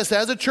mean is this: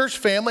 as a church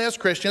family, as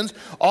Christians,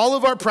 all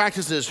of our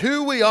practices,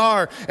 who we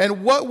are,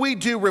 and what we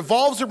do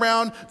revolves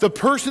around the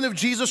person of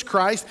Jesus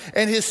Christ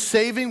and his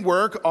saving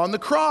work on the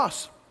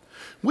cross.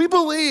 We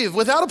believe,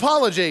 without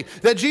apology,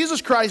 that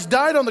Jesus Christ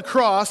died on the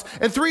cross,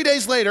 and 3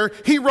 days later,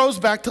 he rose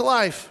back to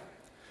life.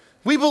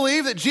 We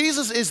believe that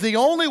Jesus is the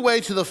only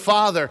way to the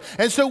Father,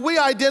 and so we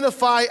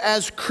identify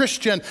as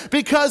Christian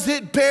because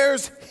it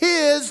bears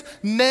his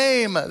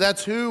name.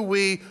 That's who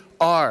we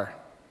are.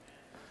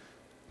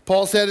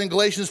 Paul said in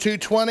Galatians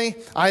 2:20,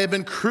 I have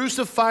been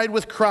crucified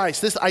with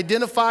Christ. This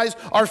identifies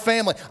our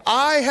family.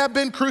 I have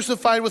been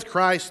crucified with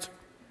Christ.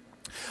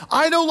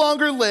 I no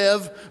longer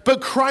live,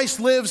 but Christ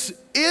lives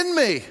in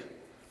me.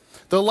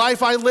 The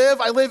life I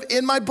live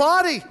in my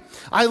body.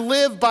 I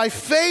live by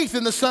faith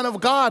in the Son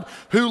of God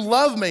who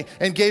loved me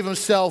and gave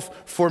himself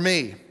for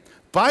me.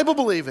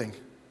 Bible-believing,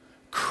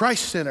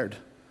 Christ-centered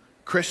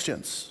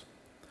Christians.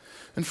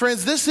 And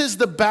friends, this is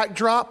the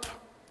backdrop,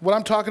 what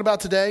I'm talking about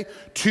today,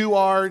 to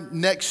our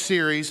next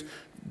series,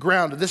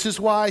 Grounded. This is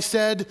why I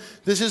said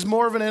this is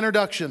more of an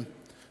introduction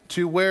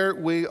to where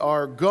we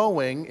are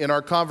going in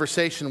our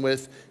conversation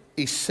with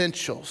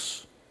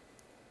essentials.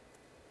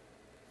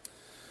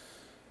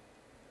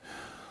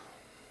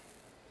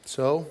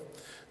 So,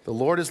 the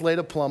Lord has laid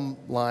a plumb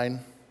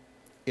line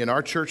in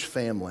our church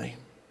family.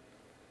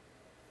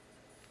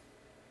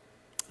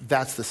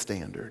 That's the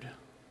standard.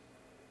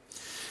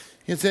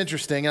 It's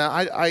interesting,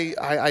 and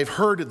I've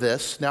heard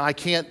this. Now, I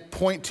can't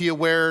point to you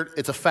where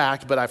it's a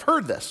fact, but I've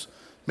heard this.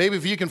 Maybe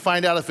if you can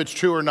find out if it's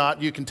true or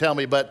not, you can tell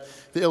me, but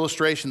the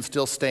illustration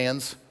still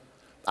stands.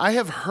 I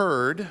have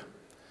heard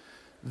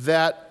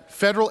that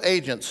federal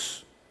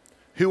agents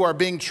who are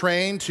being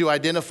trained to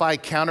identify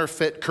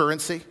counterfeit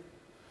currency,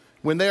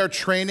 when they are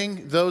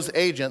training those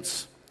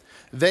agents,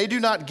 they do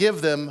not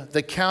give them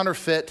the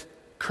counterfeit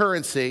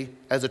currency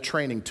as a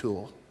training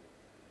tool.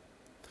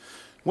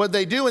 What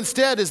they do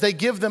instead is they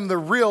give them the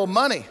real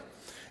money.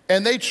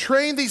 And they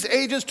train these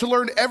agents to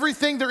learn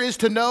everything there is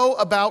to know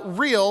about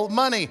real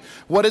money.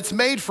 What it's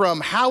made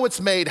from, how it's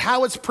made,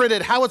 how it's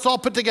printed, how it's all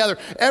put together,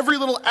 every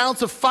little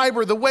ounce of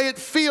fiber, the way it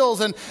feels,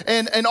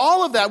 and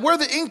all of that, where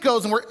the ink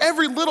goes and where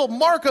every little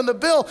mark on the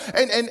bill.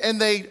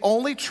 And they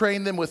only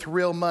train them with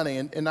real money.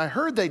 And I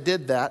heard they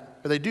did that,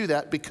 or they do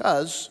that,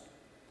 because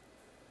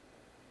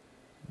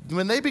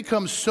when they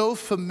become so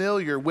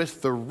familiar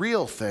with the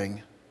real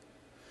thing,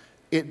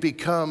 it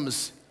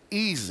becomes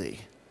easy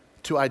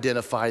to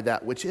identify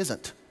that which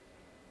isn't.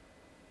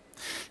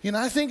 You know,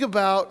 I think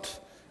about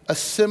a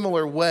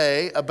similar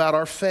way about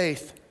our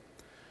faith.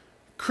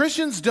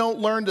 Christians don't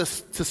learn to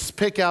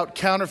pick out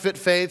counterfeit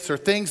faiths or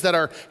things that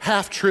are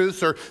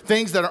half-truths or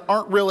things that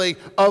aren't really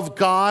of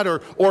God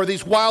or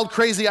these wild,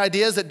 crazy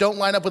ideas that don't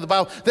line up with the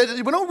Bible.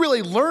 We don't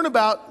really learn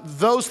about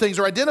those things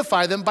or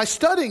identify them by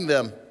studying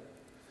them.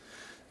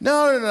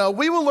 No.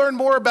 We will learn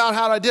more about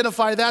how to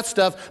identify that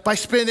stuff by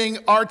spending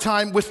our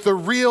time with the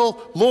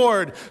real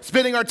Lord,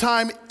 spending our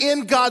time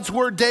in God's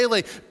Word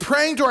daily,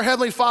 praying to our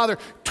Heavenly Father,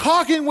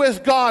 talking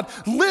with God,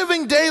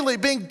 living daily,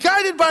 being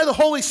guided by the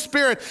Holy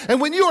Spirit. And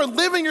when you are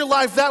living your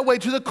life that way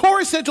to the core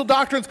essential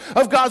doctrines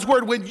of God's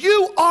Word, when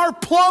you are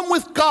plumb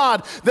with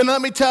God, then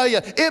let me tell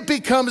you, it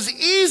becomes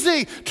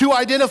easy to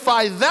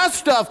identify that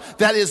stuff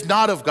that is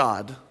not of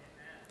God.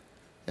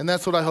 And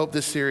that's what I hope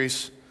this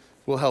series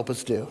will help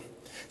us do.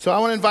 So I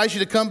want to invite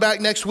you to come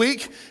back next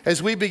week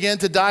as we begin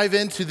to dive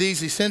into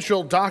these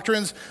essential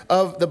doctrines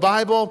of the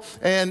Bible.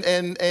 And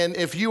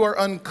if you are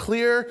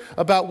unclear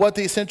about what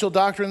the essential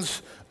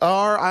doctrines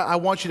are, I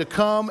want you to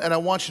come and I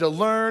want you to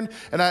learn.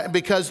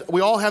 Because we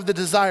all have the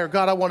desire,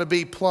 God, I want to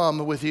be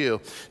plumb with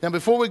you. Now,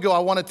 before we go, I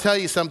want to tell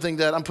you something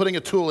that I'm putting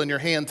a tool in your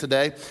hand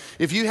today.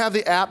 If you have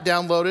the app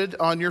downloaded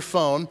on your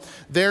phone,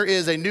 there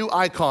is a new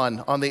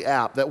icon on the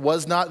app that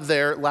was not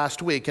there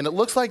last week. And it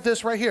looks like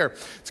this right here.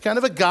 It's kind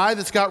of a guy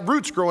that's got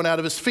roots growing out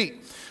of his feet.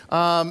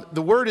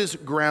 The word is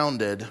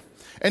grounded.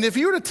 And if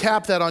you were to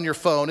tap that on your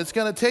phone, it's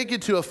going to take you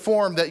to a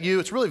form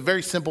it's really a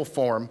very simple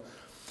form.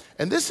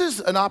 And this is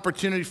an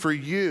opportunity for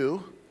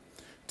you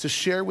to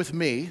share with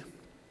me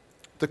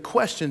the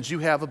questions you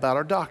have about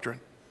our doctrine.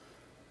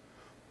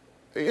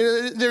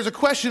 There's a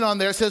question on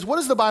there that says, what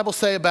does the Bible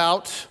say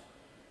about,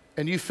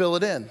 and you fill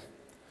it in.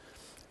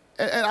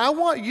 And I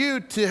want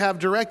you to have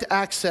direct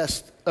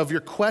access of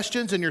your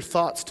questions and your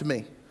thoughts to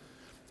me.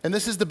 And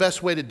this is the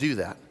best way to do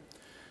that.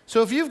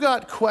 So if you've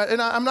got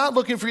and I'm not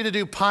looking for you to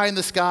do pie in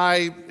the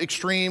sky,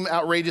 extreme,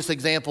 outrageous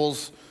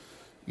examples,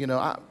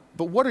 but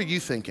what are you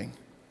thinking?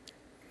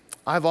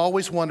 I've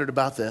always wondered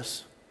about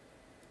this.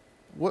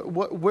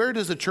 Where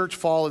does the church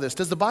fall in this?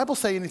 Does the Bible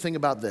say anything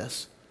about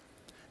this?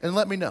 And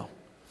let me know.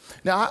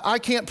 Now, I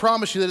can't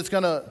promise you that it's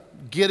going to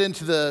get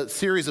into the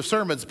series of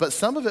sermons, but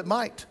some of it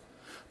might.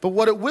 But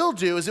what it will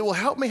do is it will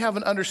help me have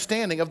an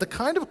understanding of the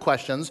kind of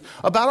questions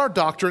about our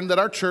doctrine that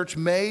our church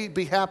may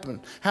be having.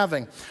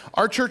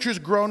 Our church has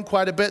grown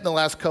quite a bit in the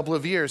last couple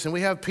of years, and we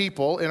have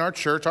people in our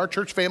church. Our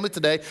church family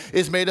today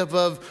is made up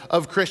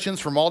of Christians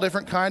from all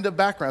different kinds of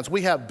backgrounds.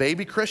 We have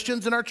baby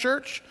Christians in our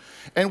church,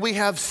 and we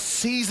have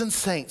seasoned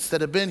saints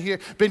that have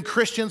been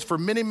Christians for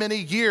many, many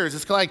years.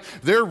 It's like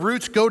their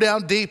roots go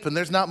down deep, and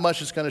there's not much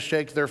that's going to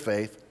shake their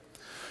faith.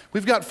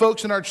 We've got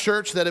folks in our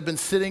church that have been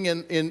sitting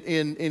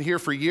in here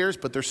for years,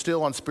 but they're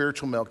still on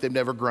spiritual milk. They've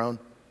never grown.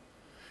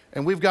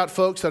 And we've got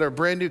folks that are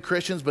brand new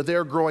Christians, but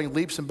they're growing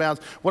leaps and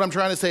bounds. What I'm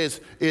trying to say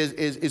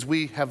is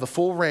we have the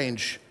full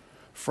range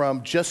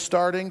from just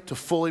starting to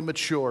fully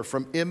mature,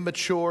 from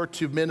immature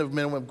to men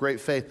of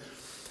great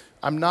faith.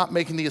 I'm not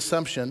making the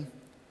assumption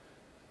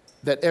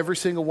that every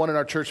single one in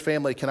our church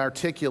family can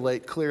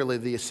articulate clearly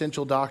the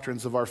essential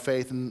doctrines of our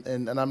faith,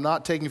 and I'm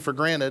not taking for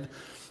granted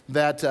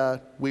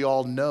that we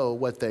all know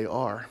what they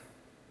are.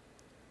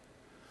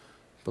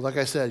 But like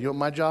I said, you know what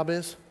my job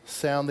is?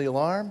 Sound the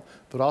alarm,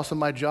 but also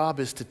my job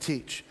is to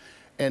teach.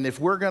 And if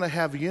we're going to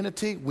have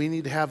unity, we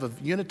need to have a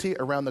unity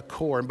around the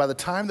core. And by the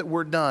time that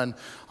we're done,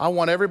 I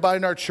want everybody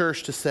in our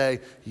church to say,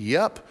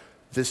 yep,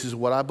 this is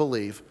what I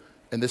believe.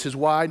 And this is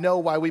why I know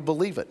why we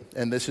believe it.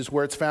 And this is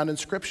where it's found in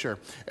Scripture.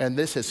 And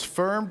this has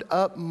firmed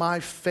up my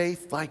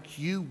faith like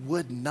you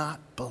would not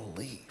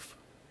believe.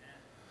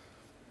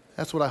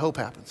 That's what I hope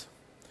happens.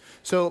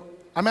 So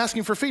I'm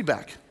asking for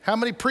feedback. How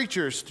many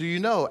preachers do you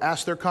know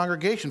ask their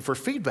congregation for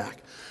feedback?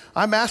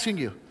 I'm asking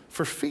you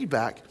for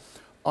feedback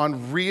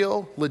on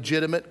real,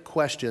 legitimate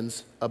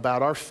questions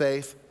about our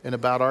faith and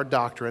about our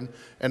doctrine.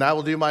 And I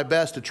will do my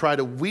best to try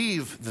to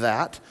weave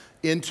that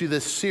into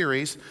this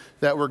series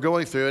that we're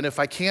going through. And if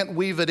I can't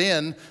weave it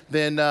in,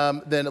 then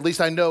at least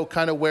I know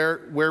kind of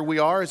where we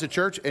are as a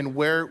church and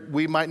where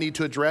we might need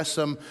to address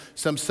some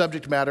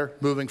subject matter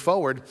moving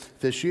forward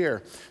this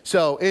year.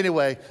 So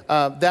anyway,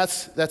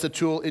 that's a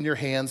tool in your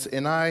hands,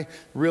 and I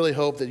really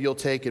hope that you'll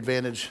take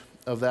advantage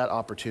of that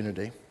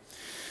opportunity.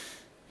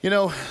 You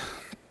know,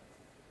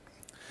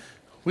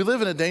 we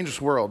live in a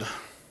dangerous world.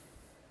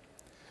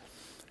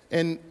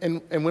 And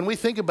when we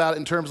think about it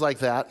in terms like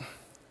that,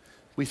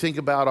 we think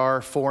about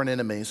our foreign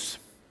enemies.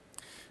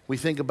 We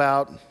think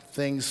about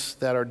things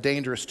that are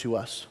dangerous to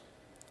us.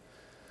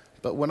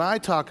 But when I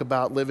talk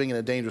about living in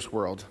a dangerous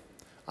world,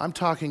 I'm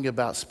talking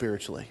about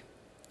spiritually.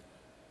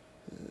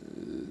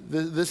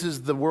 This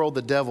is the world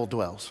the devil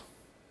dwells,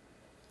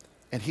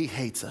 and he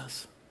hates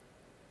us.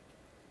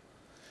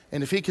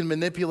 And if he can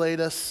manipulate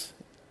us,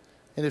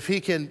 and if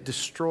he can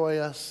destroy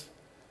us,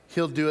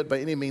 he'll do it by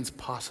any means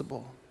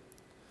possible.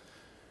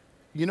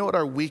 You know what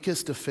our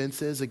weakest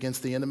defense is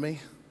against the enemy?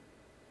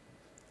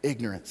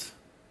 Ignorance.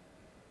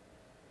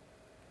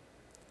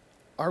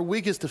 Our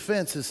weakest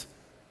defense is,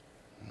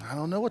 I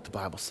don't know what the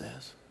Bible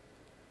says.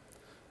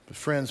 But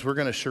friends, we're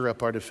going to shore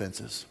up our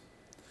defenses.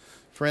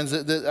 Friends,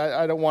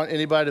 I don't want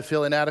anybody to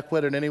feel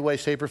inadequate in any way,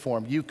 shape, or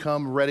form. You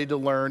come ready to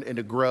learn and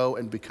to grow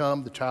and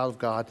become the child of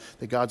God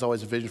that God's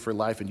always envisioned for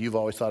life, and you've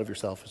always thought of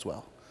yourself as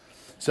well.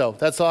 So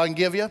that's all I can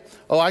give you.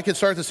 Oh, I could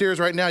start the series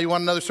right now. You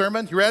want another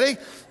sermon? You ready?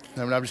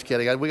 No, I'm just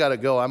kidding. We got to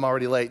go. I'm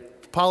already late.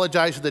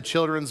 Apologize to the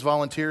children's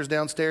volunteers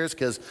downstairs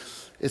because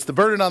it's the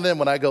burden on them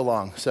when I go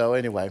long. So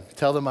anyway,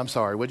 tell them I'm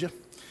sorry, would you?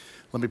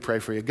 Let me pray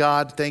for you.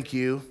 God, thank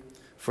you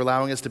for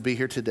allowing us to be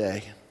here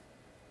today.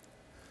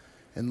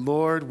 And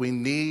Lord, we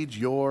need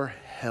your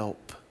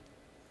help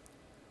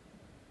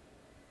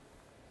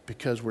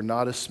because we're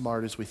not as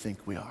smart as we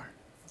think we are.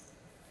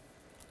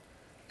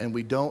 And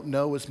we don't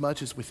know as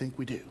much as we think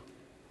we do.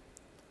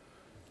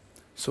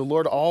 So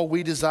Lord, all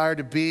we desire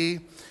to be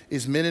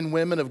is men and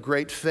women of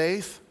great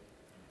faith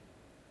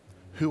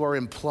who are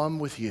in plumb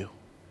with you.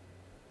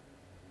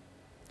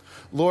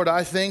 Lord,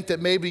 I think that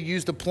maybe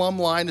use the plumb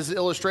line as an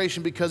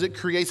illustration because it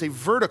creates a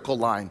vertical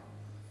line.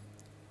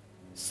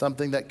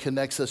 Something that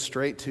connects us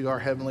straight to our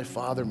Heavenly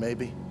Father,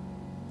 maybe.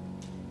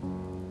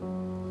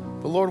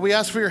 But Lord, we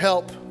ask for your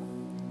help.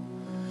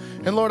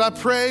 And Lord, I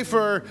pray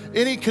for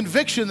any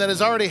conviction that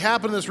has already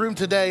happened in this room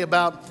today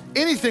about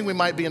anything we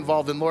might be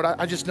involved in. Lord,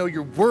 I just know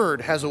your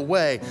word has a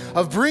way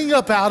of bringing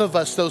up out of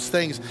us those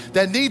things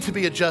that need to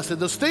be adjusted,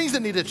 those things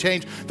that need to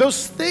change,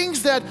 those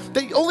things that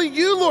only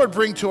you, Lord,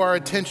 bring to our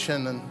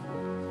attention. And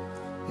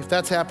if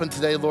that's happened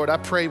today, Lord, I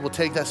pray we'll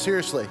take that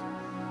seriously.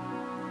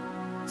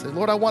 Say,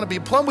 Lord, I want to be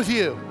plumb with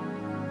you.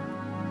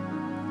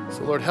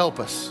 So Lord, help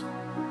us.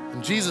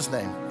 In Jesus'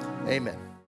 name, amen.